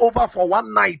stay over for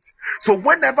one night. So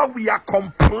whenever we are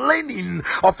complaining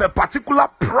of a particular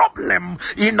problem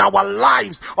in our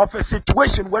lives, of a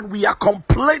situation, when we are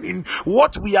complaining,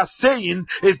 what we are saying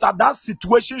is that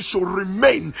situation should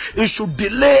remain. It should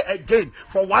delay again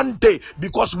for one day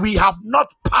because we have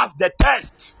not passed the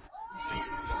test.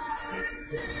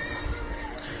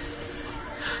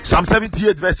 Psalm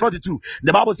 78 verse 42,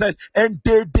 the Bible says, and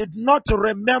they did not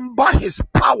remember his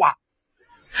power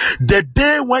the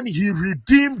day when he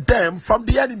redeemed them from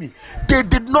the enemy. They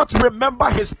did not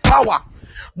remember his power.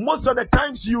 Most of the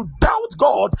times you doubt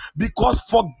God because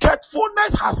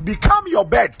forgetfulness has become your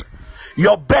bed.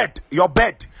 Your bed.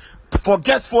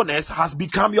 Forgetfulness has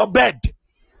become your bed.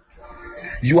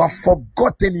 You are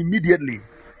forgotten immediately.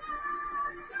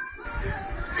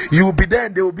 You will be there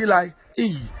and they will be like,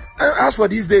 hey, as for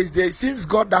these days, it seems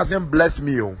God doesn't bless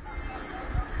me.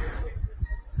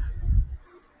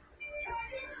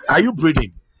 Are you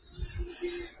breathing?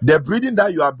 The breathing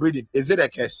that you are breathing, is it a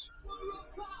curse?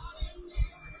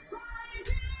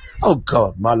 Oh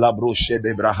God, Malabro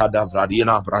Shede Brahada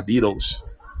Vradina Bradiros.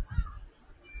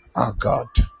 Oh God,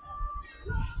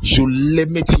 you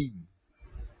limit him.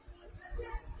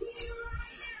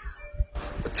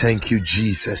 Thank you,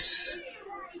 Jesus.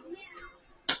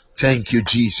 Thank you,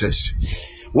 Jesus.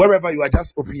 Wherever you are,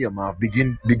 just open your mouth.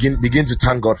 Begin to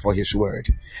thank God for his word.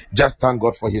 Just thank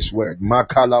God for his word.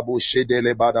 Makalabo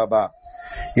Shedele Badaba.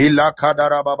 Ila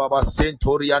kadara baba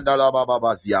sentorianda la baba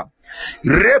bazia.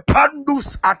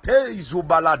 Repandus ateizu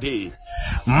balade.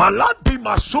 Maladi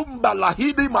masumba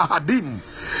lahidi mahadim.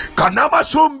 Kanama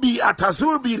sumbi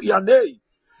atazubi riane.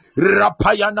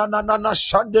 Rapayana nanana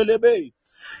shandelebe.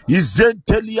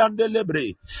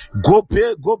 Izenteliandelebre.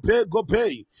 Gope.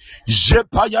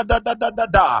 Jepaya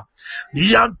da.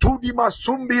 Yantudi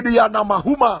masumbi riana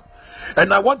mahuma.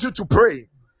 And I want you to pray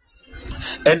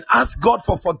and ask God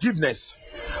for forgiveness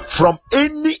from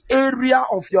any area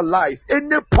of your life,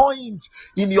 any point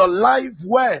in your life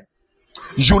where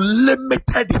you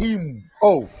limited him.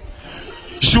 Oh,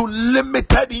 you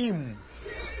limited him.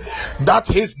 That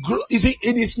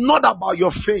it is not about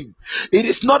your fame. It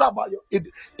is not about it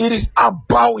is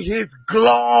about his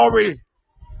glory.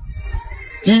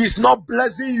 He is not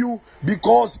blessing you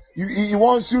because he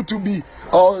wants you to be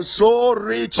so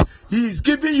rich. He is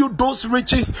giving you those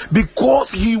riches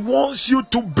because he wants you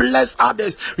to bless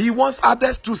others. He wants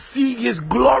others to see his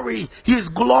glory. His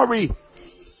glory.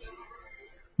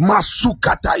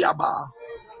 Masukatayaba.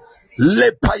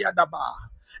 Lepayadaba.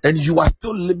 And you are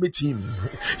still limiting him.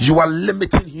 You are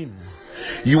limiting him.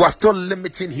 you are still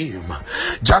limiting him.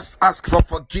 Just ask for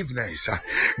forgiveness.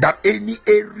 That any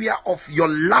area of your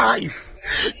life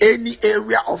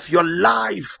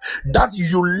that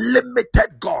you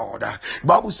limited God, the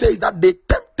Bible says that they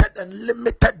tempted and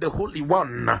limited the Holy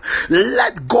One.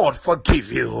 Let God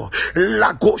forgive you.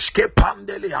 Let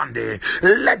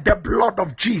the blood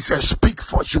of Jesus speak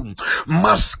for you.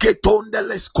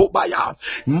 Masketondeleskobaya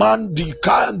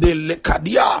mandikande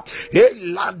lekadia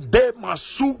elande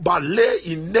masubale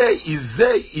ine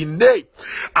ize ine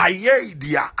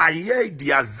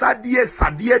ayedia zadie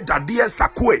sadie dadie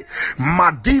sakwe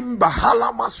madimba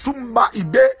halama sumba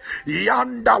ibe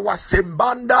yanda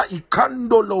wasembanda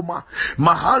ikandoloma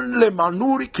mahanle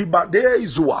manuri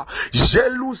kibadeizwa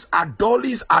jelus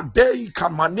adolis adei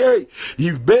kamane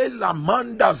ibela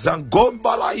manda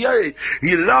zangomba la ye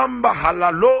ilamba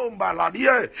halalomba la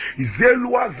ye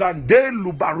zelua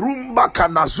zandelu barumba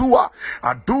kanazua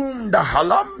adunda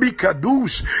halambi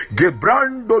kadush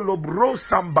gebrando lobro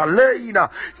sambaleina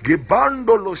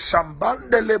gebando lo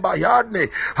shambande le bayane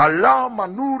halam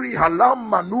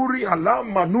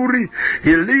manuri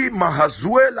ili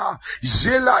mahazuela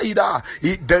jela ida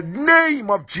in the name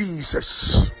of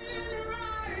Jesus.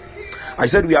 I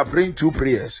said we are praying two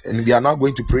prayers and we are now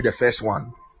going to pray the first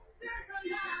one.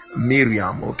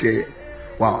 Miriam, okay.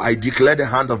 Wow, I declare the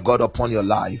hand of God upon your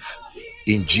life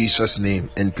in Jesus' name.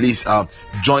 And please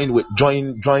join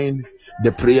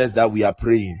the prayers that we are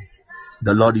praying.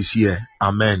 The Lord is here.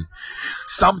 Amen.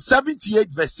 Psalm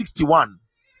 78 verse 61.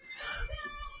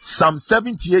 Psalm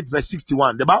 78 verse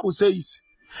 61. The Bible says,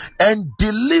 and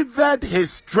delivered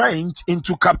his strength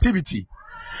into captivity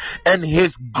and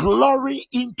his glory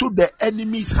into the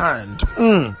enemy's hand.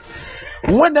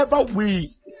 Whenever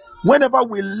we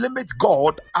limit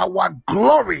God, our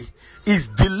glory is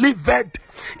delivered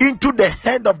into the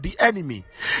hand of the enemy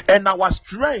and our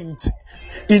strength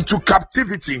into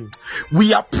captivity.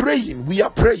 We are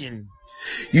praying.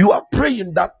 You are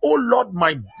praying that, oh Lord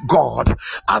my God,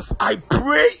 as I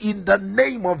pray in the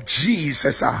name of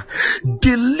Jesus,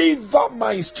 deliver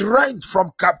my strength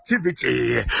from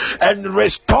captivity and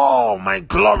restore my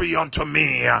glory unto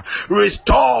me.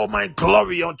 Restore my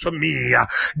glory unto me.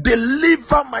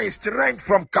 Deliver my strength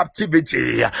from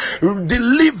captivity.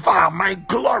 Deliver my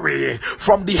glory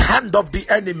from the hand of the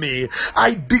enemy.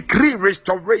 I decree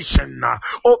restoration.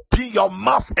 Open your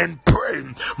mouth and pray.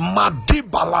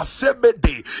 Madibala sebede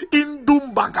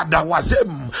indum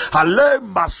bagadawazem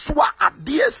alem maswa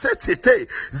adiesetete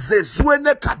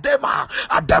zezuene kadema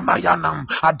adamayana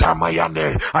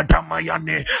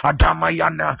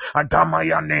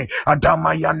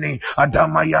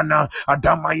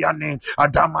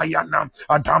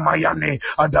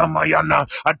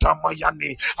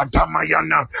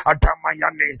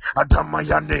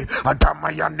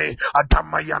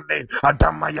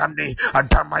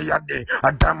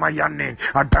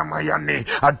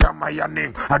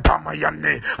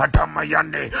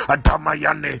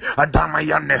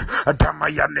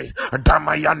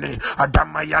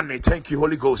Thank you,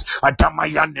 Holy Ghost.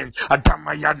 Adamayane.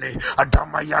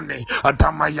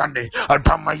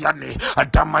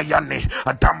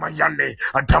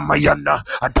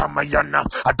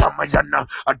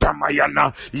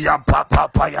 Ya papa.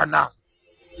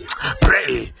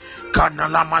 Pray.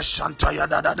 Kanalama shantaya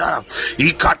da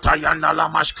ikataya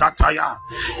nalamashkataya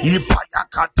ipaya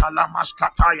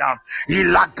katalamaskataya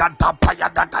ilagada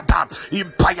payadagada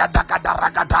impaya dagada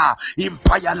ragada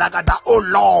impaya lagada. Oh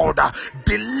Lord,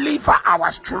 deliver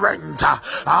our strength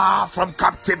from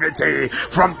captivity.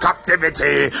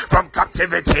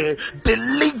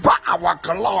 Deliver our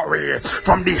glory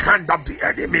from the hand of the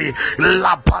enemy.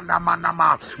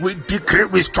 Lapanamanama. We decree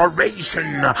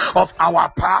restoration of our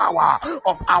power,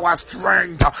 of our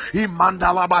strength,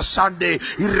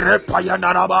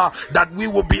 that we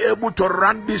will be able to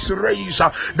run this race,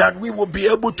 that we will be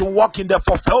able to walk in the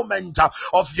fulfillment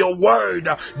of your word,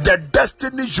 the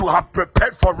destiny you have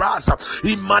prepared for us.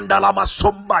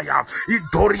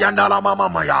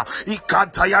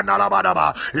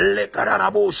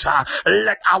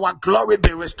 Let our glory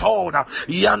be restored by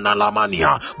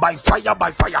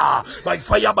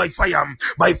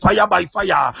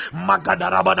fire.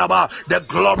 Magadarabadaba, the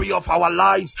glory of our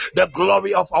lives, the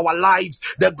glory of our lives,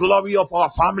 the glory of our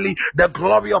family, the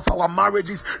glory of our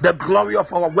marriages, the glory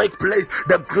of our workplace,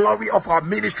 the glory of our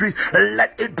ministry.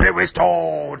 Let it be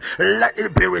restored. Let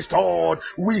it be restored.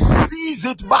 We seize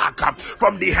it back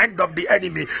from the hand of the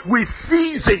enemy. We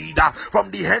seize it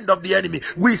from the hand of the enemy.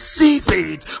 We seize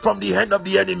it from the hand of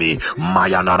the enemy.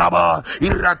 Mayanaraba,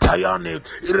 Iratayane,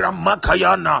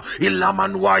 Iramakayana,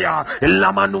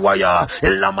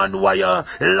 Ilamanwaya,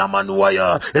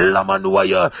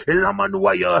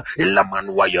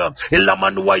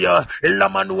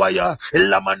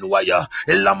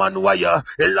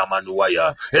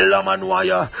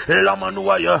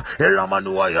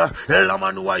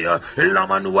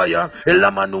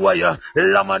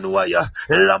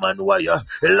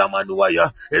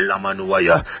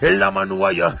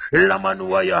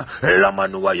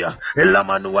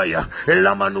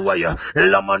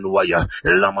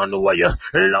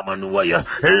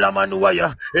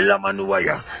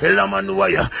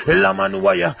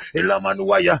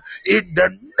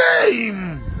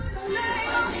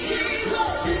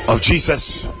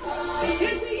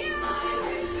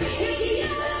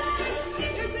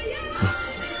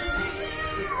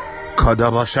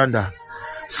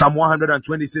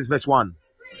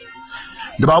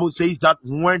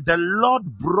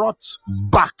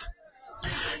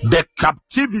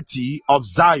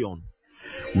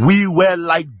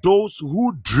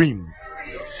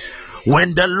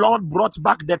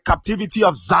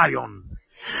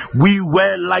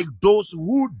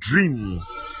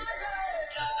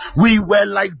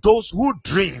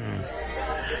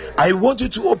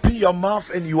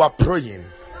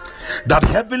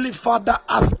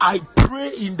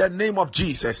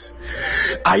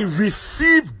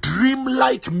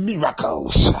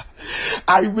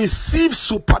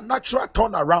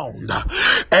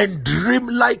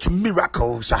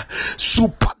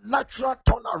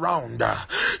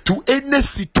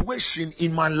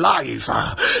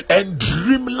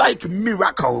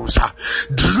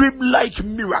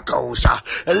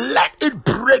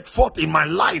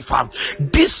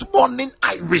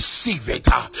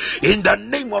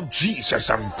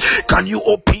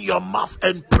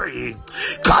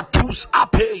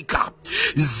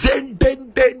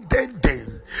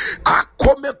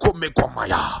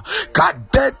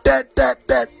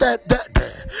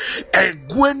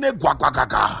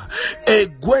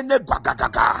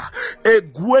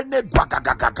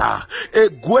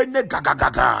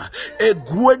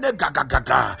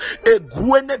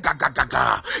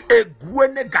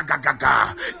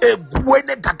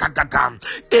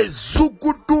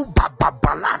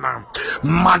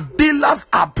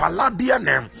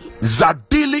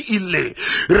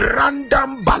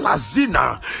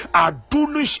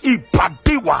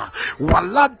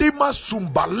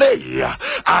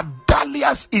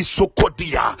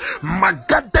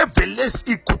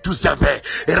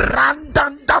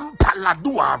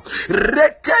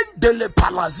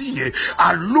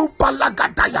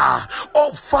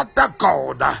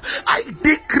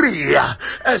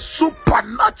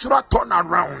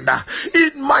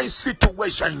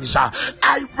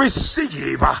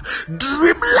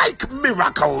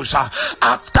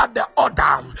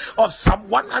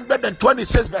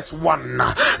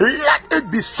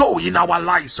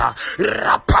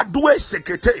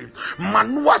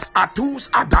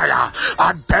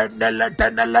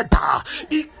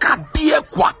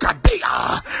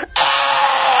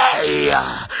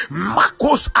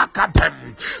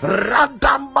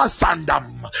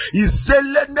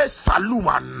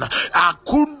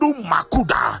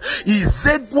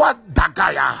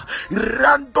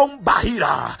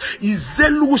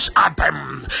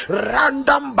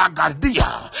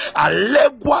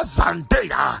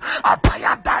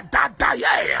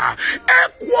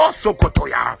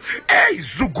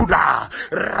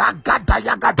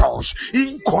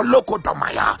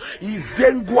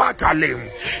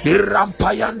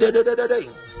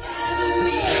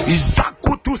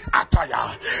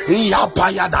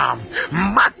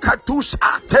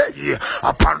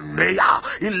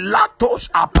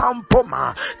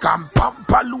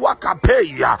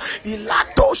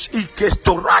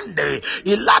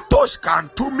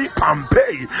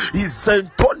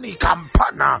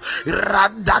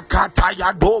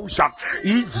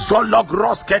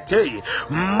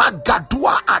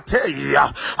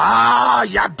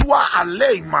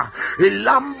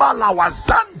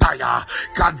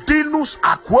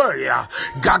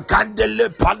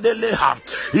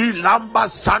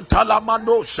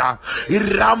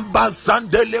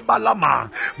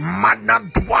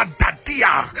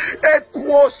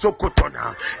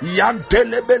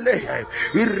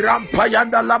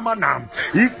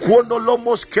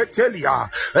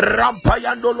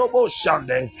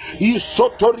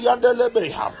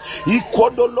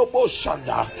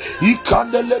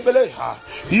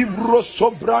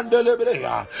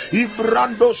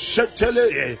 Librando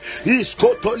Shetele,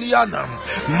 Iskotoliana,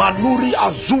 Manuri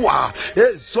Azua,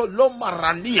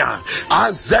 Ezolomarania,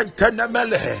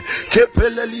 Azentenemele,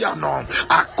 Kepeleliano,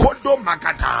 Akodo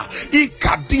Magada,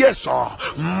 Ikadieso,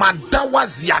 Madawa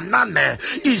Zianane,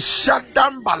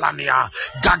 Ishadam Balania,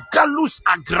 Gagalus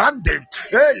Agrande,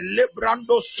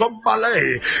 Lebrando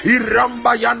Sombale,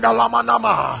 Iramba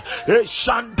Yandalamanama,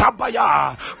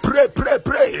 Shantabaya, pray,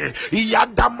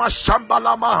 Yadama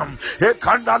Shambalamam,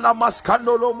 Ekandala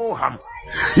Maskanolomuham.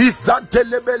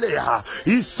 Izantelebelea,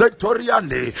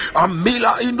 Isetoriane,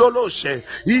 Amila Indoloshe,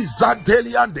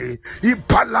 Izanteliande,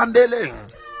 Ipalandele.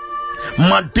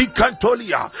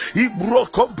 Madikantolia,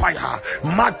 Ibrokompaya,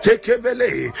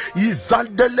 Matekebele,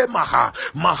 Izandelemaha,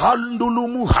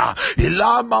 Mahandulumuha,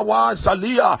 Ilama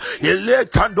Wazalia, Ile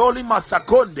Kandoli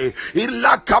Masakonde,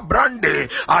 Ila Kabrande,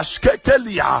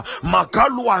 Asketelia,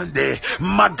 Makaluande,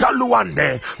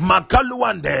 Makaluande,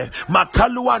 Makaluande,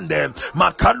 Makaluande,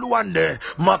 Makaluande,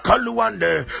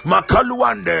 Makaluande,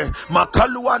 Makaluande,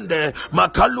 Makaluande,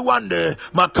 Makaluande,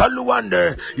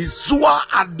 Makaluande, Isua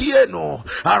Adieno,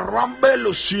 Aram in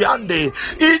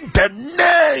the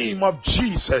name of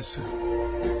Jesus.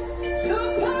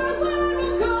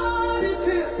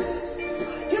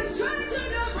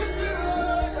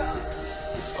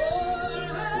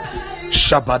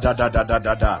 Shabada da da da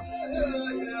da da.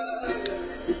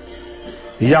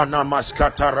 Yana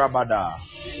maskata rabada.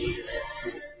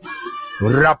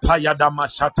 Rapayada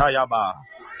masata yaba.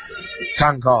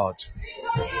 Thank God.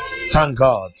 Thank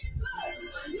God.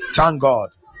 Thank God.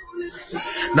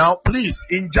 Now, please,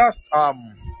 in just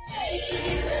 1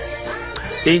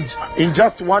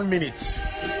 minute,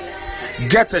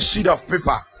 get a sheet of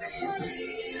paper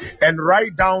and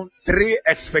write down 3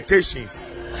 expectations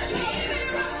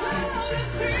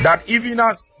that even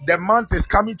as the month is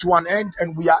coming to an end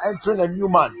and we are entering a new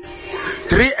month,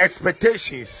 3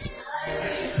 expectations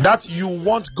that you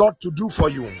want God to do for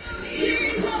you.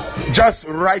 Just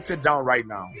write it down right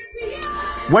now.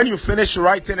 When you finish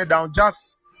writing it down,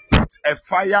 just put a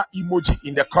fire emoji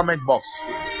in the comment box.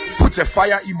 Put a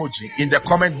fire emoji in the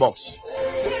comment box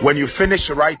when you finish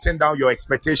writing down your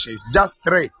expectations. Just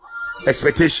 3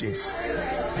 expectations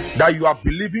that you are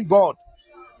believing God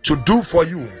to do for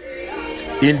you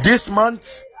in this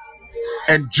month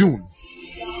and June.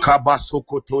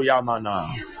 Kabasokoto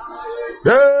Yamana.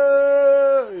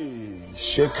 Hey,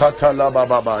 Shekata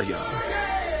Lababaya.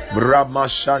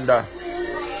 Brahmashanda.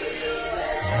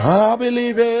 I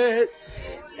believe it.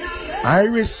 I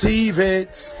receive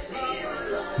it.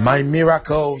 My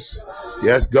miracles.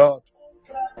 Yes, God.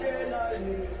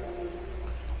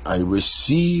 I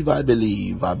receive, I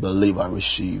believe, I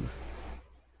receive.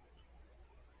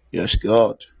 Yes,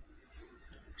 God.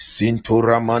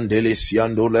 Sintura mandele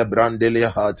siando lebrandele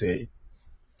hate.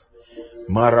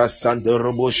 Marasando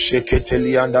robo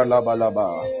sheketeli anda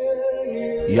labalaba.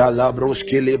 Yala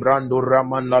broski lebrando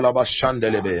ramanda laba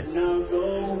shandelebe.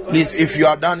 Please, if you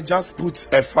are done, just put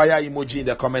a fire emoji in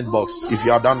the comment box. If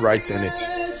you are done writing it.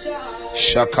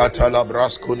 Shakata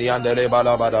labraskuni andele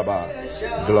balabadaba.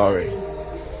 Glory.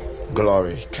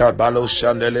 Glory. Kabalo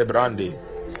shandele brandi.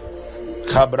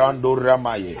 Kabrando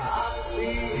ramaye.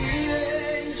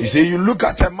 You see, you look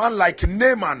at a man like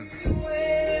Naaman.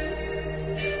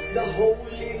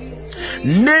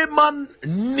 Naaman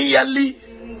nearly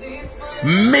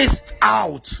missed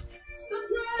out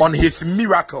on his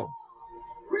miracle.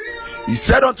 He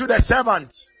said unto the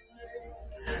servant,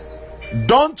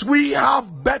 don't we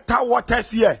have better waters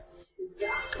here?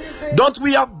 Don't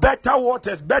we have better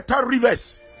waters, better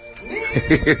rivers?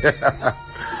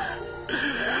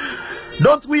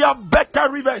 Don't we have better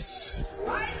rivers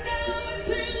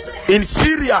in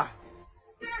Syria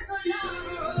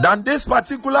than this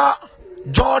particular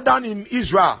Jordan in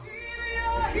Israel?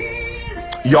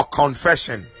 Your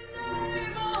confession.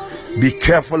 Be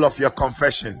careful of your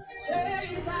confession,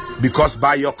 because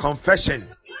by your confession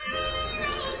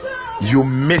you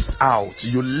miss out,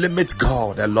 you limit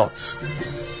God a lot.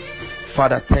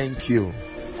 Father, thank you.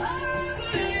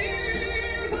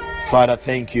 Father,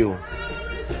 thank you.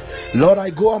 Lord, I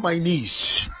go on my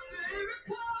knees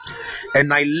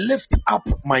and I lift up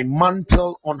my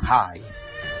mantle on high.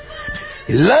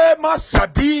 Lema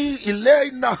sadi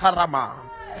ileina harama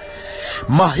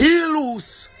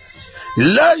mahilus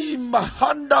lei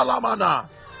mahanda lamana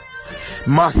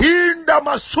mahinda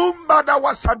masumba da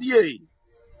wasadie.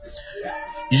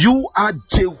 You are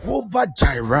Jehovah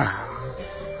Jireh,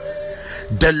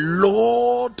 the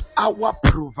Lord our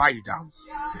provider.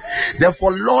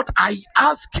 Therefore, Lord, I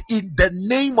ask in the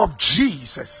name of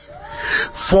Jesus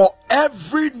for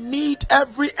every need,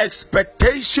 every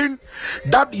expectation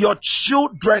that your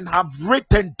children have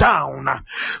written down,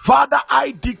 Father,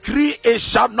 I decree it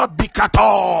shall not be cut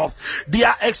off.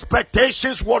 Their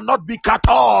expectations will not be cut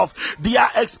off. Their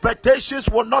expectations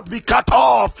will not be cut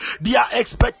off. Their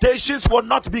expectations will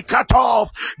not be cut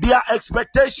off. Their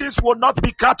expectations will not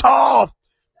be cut off.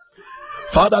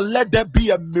 Father, let there be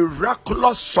a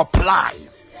miraculous supply,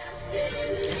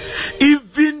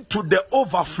 even to the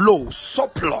overflow,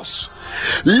 surplus.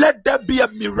 Let there be a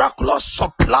miraculous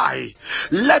supply.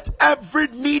 Let every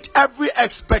need, every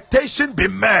expectation be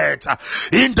met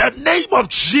in the name of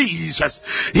Jesus.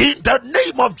 In the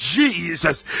name of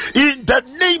Jesus. In the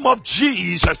name of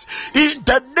Jesus. In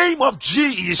the name of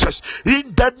Jesus.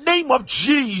 In the name of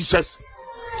Jesus.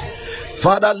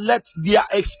 Father, let their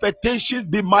expectations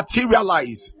be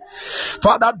materialized.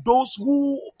 Father, those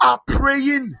who are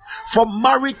praying for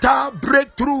marital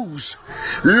breakthroughs,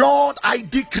 Lord, I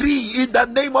decree in the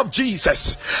name of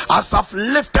Jesus, as I've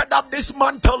lifted up this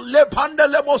mantle,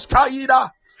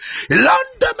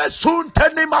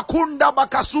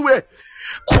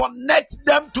 connect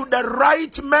them to the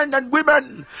right men and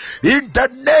women in the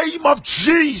name of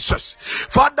Jesus.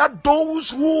 Father,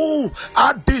 those who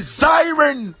are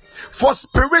desiring for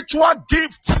spiritual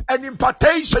gifts and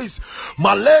impartations,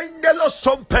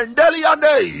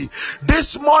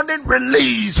 this morning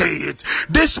release it.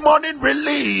 This morning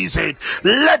release it.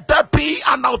 Let there be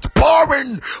an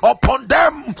outpouring upon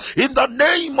them in the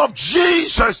name of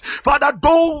Jesus. Father,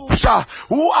 those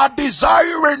who are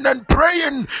desiring and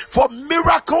praying for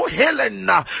miracle healing,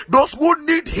 those who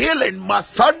need healing,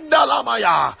 Masanda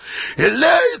Lamaya,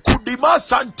 Ele Kudima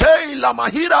Sante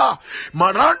Lamahira,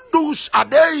 Marandus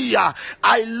Adeya,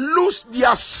 I loose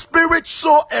their spirit,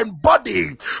 soul, and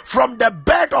body from the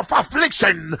bed of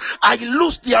affliction. I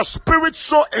loose their spirit,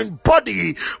 soul, and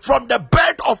body from the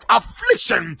bed of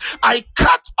affliction. I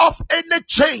cut off any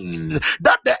chain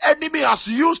that the enemy has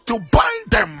used to bind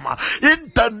them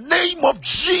in the name of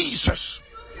Jesus.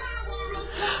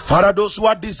 Father, those who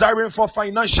are desiring for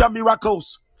financial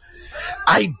miracles,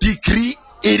 I decree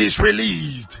it is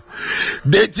released.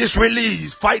 It is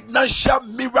released. Financial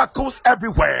miracles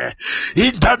everywhere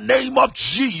in the name of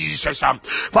Jesus.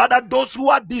 Father, those who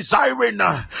are desiring,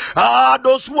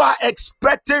 those who are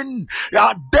expecting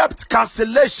debt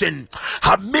cancellation,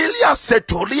 Amelia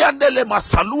Setoriandele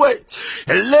Masalue,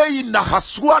 Eleina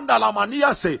Hasuanda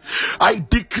Lamania se, I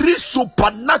decree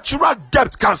supernatural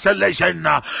debt cancellation.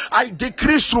 I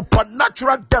decree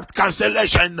supernatural debt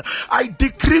cancellation. I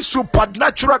decree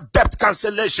supernatural debt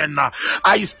cancellation.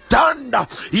 I stand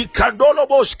in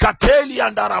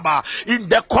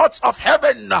the courts of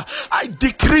heaven. I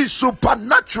decree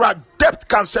supernatural debt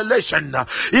cancellation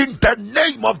in the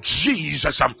name of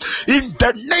Jesus. In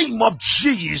the name of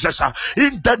Jesus.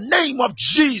 In the name of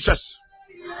Jesus.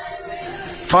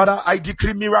 Father, I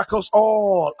decree miracles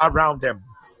all around them.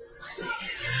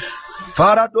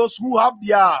 Father, those who have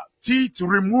their teeth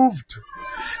removed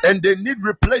and they need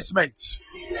replacement,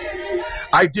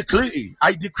 I decree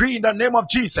in the name of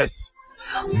Jesus,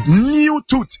 new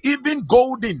tooth, even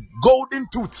golden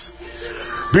tooth,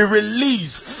 be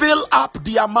released. Fill up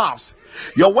their mouths.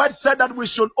 Your word said that we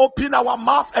should open our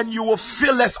mouth and you will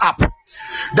fill us up.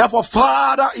 Therefore,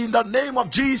 Father, in the name of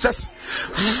Jesus,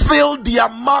 fill their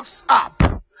mouths up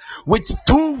with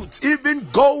tooth, even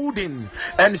golden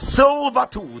and silver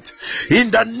tooth,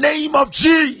 in the name of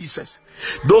Jesus.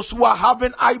 Those who are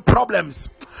having eye problems,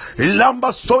 let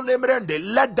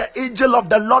the angel of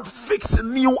the Lord fix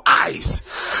new eyes.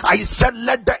 I said,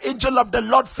 let the angel of the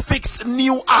Lord fix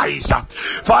new eyes.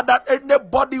 Father,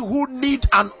 anybody who needs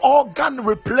an organ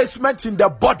replacement in the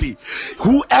body,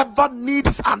 whoever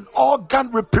needs an organ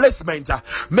replacement,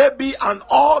 maybe an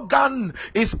organ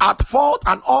is at fault,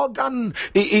 an organ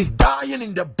is dying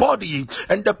in the body,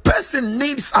 and the person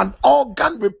needs an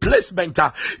organ replacement.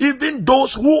 Even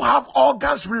those who have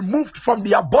organs removed from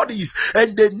their bodies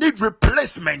and they need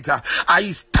replacement,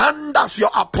 I stand as your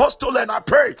apostle and I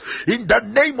pray in the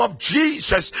name of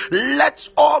Jesus, let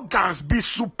organs be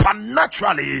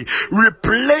supernaturally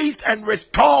replaced and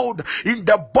restored in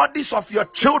the bodies of your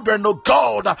children, oh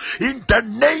God, in the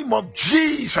name of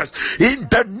Jesus, in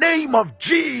the name of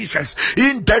Jesus,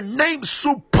 in the name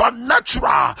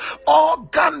supernatural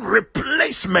organ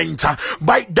replacement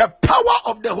by the power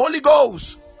of the Holy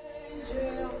Ghost.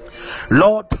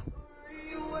 Lord,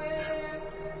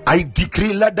 I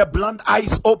decree, let the blind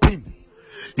eyes open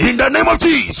in the name of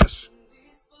Jesus.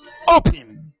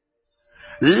 Open.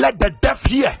 Let the deaf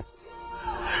hear.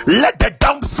 Let the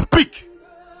dumb speak.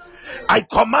 I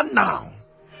command now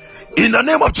in the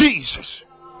name of Jesus.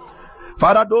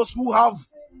 Father, those who have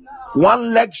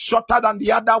one leg shorter than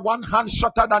the other, one hand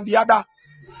shorter than the other.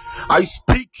 I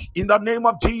speak in the name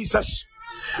of Jesus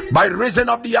by reason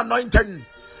of the anointing.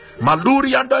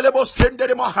 Maluri andalebo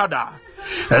sendere mahada.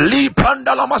 Li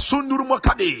pandala masunduru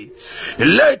mokade.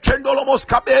 Le kendolo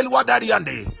moskabel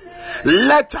wadariande.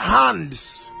 Let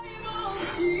hands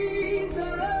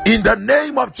in the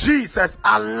name of Jesus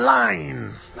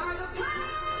align.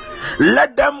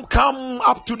 Let them come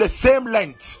up to the same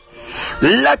length.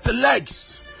 Let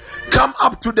legs come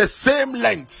up to the same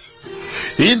length.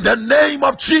 In the name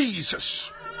of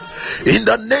Jesus. In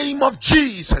the name of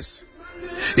Jesus.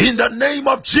 In the name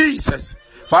of Jesus.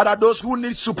 Father, those who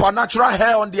need supernatural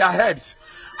hair on their heads,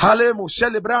 I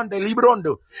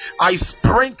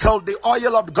sprinkle the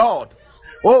oil of God.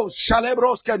 Oh,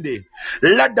 Shalebroskende.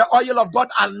 Let the oil of God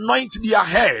anoint their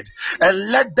head and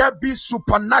let there be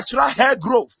supernatural hair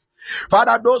growth.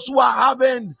 Father, those who are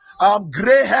having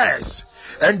gray hairs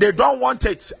and they don't want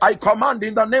it, I command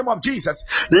in the name of Jesus,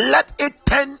 let it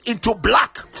turn into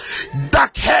black,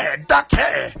 dark hair,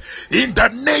 in the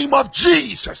name of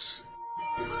Jesus,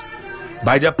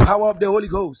 by the power of the Holy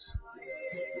Ghost.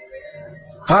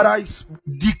 Father, I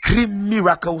decree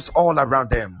miracles all around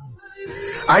them.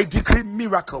 I decree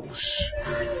miracles.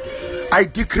 I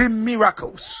decree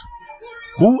miracles.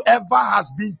 Whoever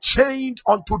has been chained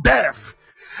unto death,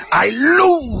 I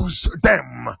lose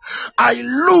them. I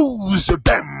lose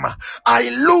them. I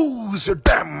lose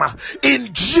them in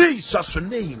Jesus'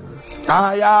 name.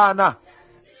 Ayana.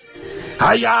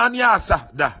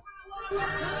 Ayanyasa da.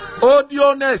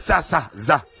 Odionesasa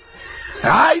za.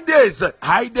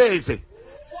 Haideze.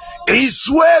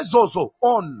 Iswezozo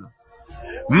on.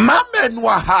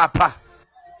 Mamenwa hapa.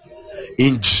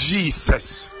 In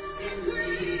Jesus.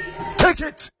 Take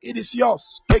it. It is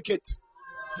yours. Take it.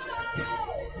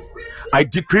 I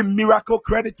decree miracle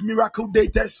credit, miracle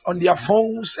datas on their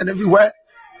phones and everywhere.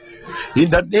 In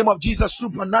the name of Jesus,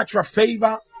 supernatural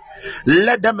favor.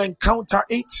 Let them encounter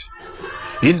it.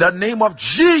 In the name of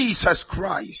Jesus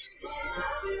Christ.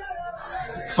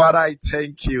 Father, I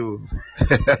thank you.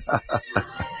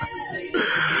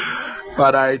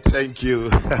 Father, I thank you.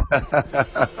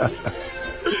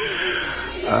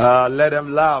 Let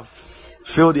them laugh.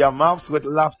 Fill their mouths with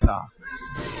laughter.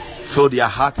 Fill their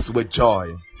hearts with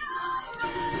joy.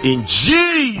 In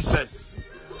Jesus'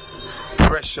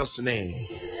 precious name,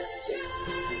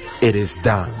 it is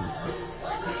done.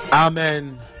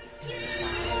 Amen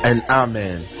and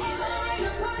amen.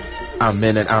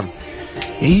 Amen and amen.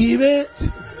 Even.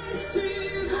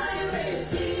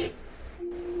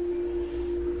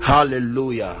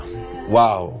 Hallelujah.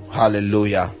 Wow.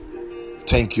 Hallelujah.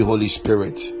 Thank you, Holy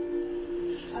Spirit.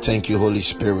 Thank you, Holy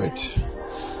Spirit.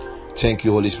 Thank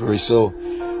you, Holy Spirit. So,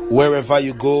 wherever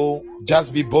you go,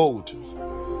 just be bold.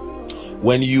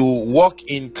 When you walk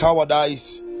in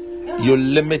cowardice, you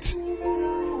limit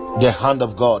the hand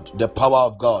of God, the power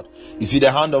of God. You see,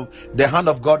 the hand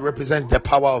of God represents the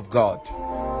power of God.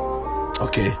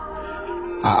 Okay.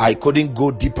 I couldn't go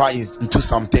deeper into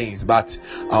some things, but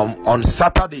on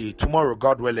Saturday, tomorrow,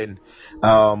 God willing,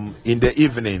 in the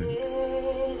evening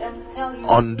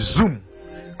on Zoom,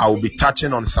 I will be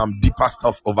touching on some deeper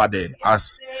stuff over there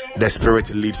as the Spirit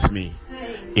leads me,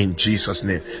 in Jesus'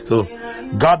 name. So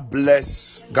God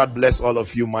bless all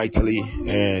of you mightily,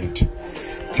 and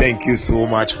thank you so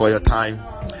much for your time.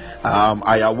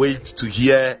 I await to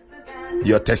hear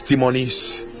your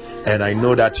testimonies, and I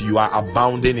know that you are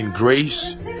abounding in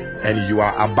grace and you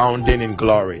are abounding in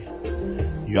glory.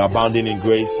 You are abounding in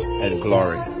grace and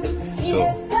glory. So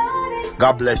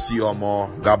God bless you all more.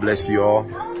 God bless you all,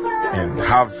 and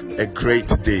have a great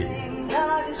day.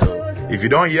 So if you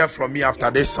don't hear from me after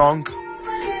this song,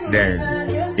 then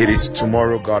it is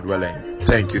tomorrow, God willing.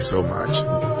 Thank you so much,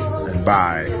 and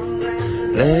bye.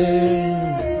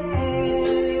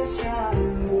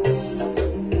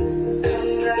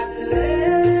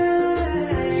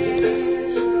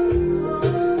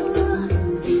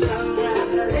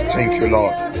 Thank you,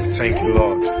 Lord. Thank you,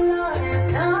 Lord.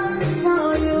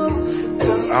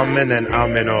 Oh, amen and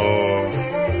amen. Oh,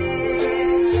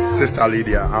 Sister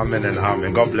Lydia, amen and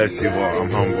amen. God bless you all. I'm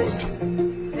humbled.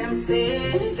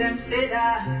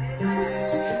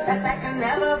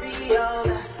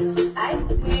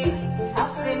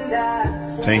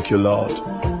 Thank you, Lord.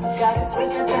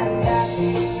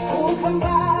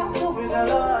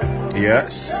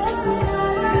 Yes.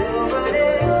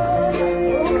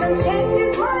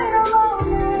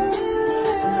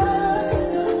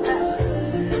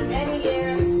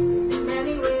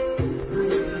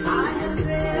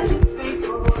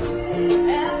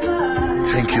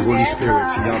 Thank you, Holy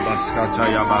Spirit.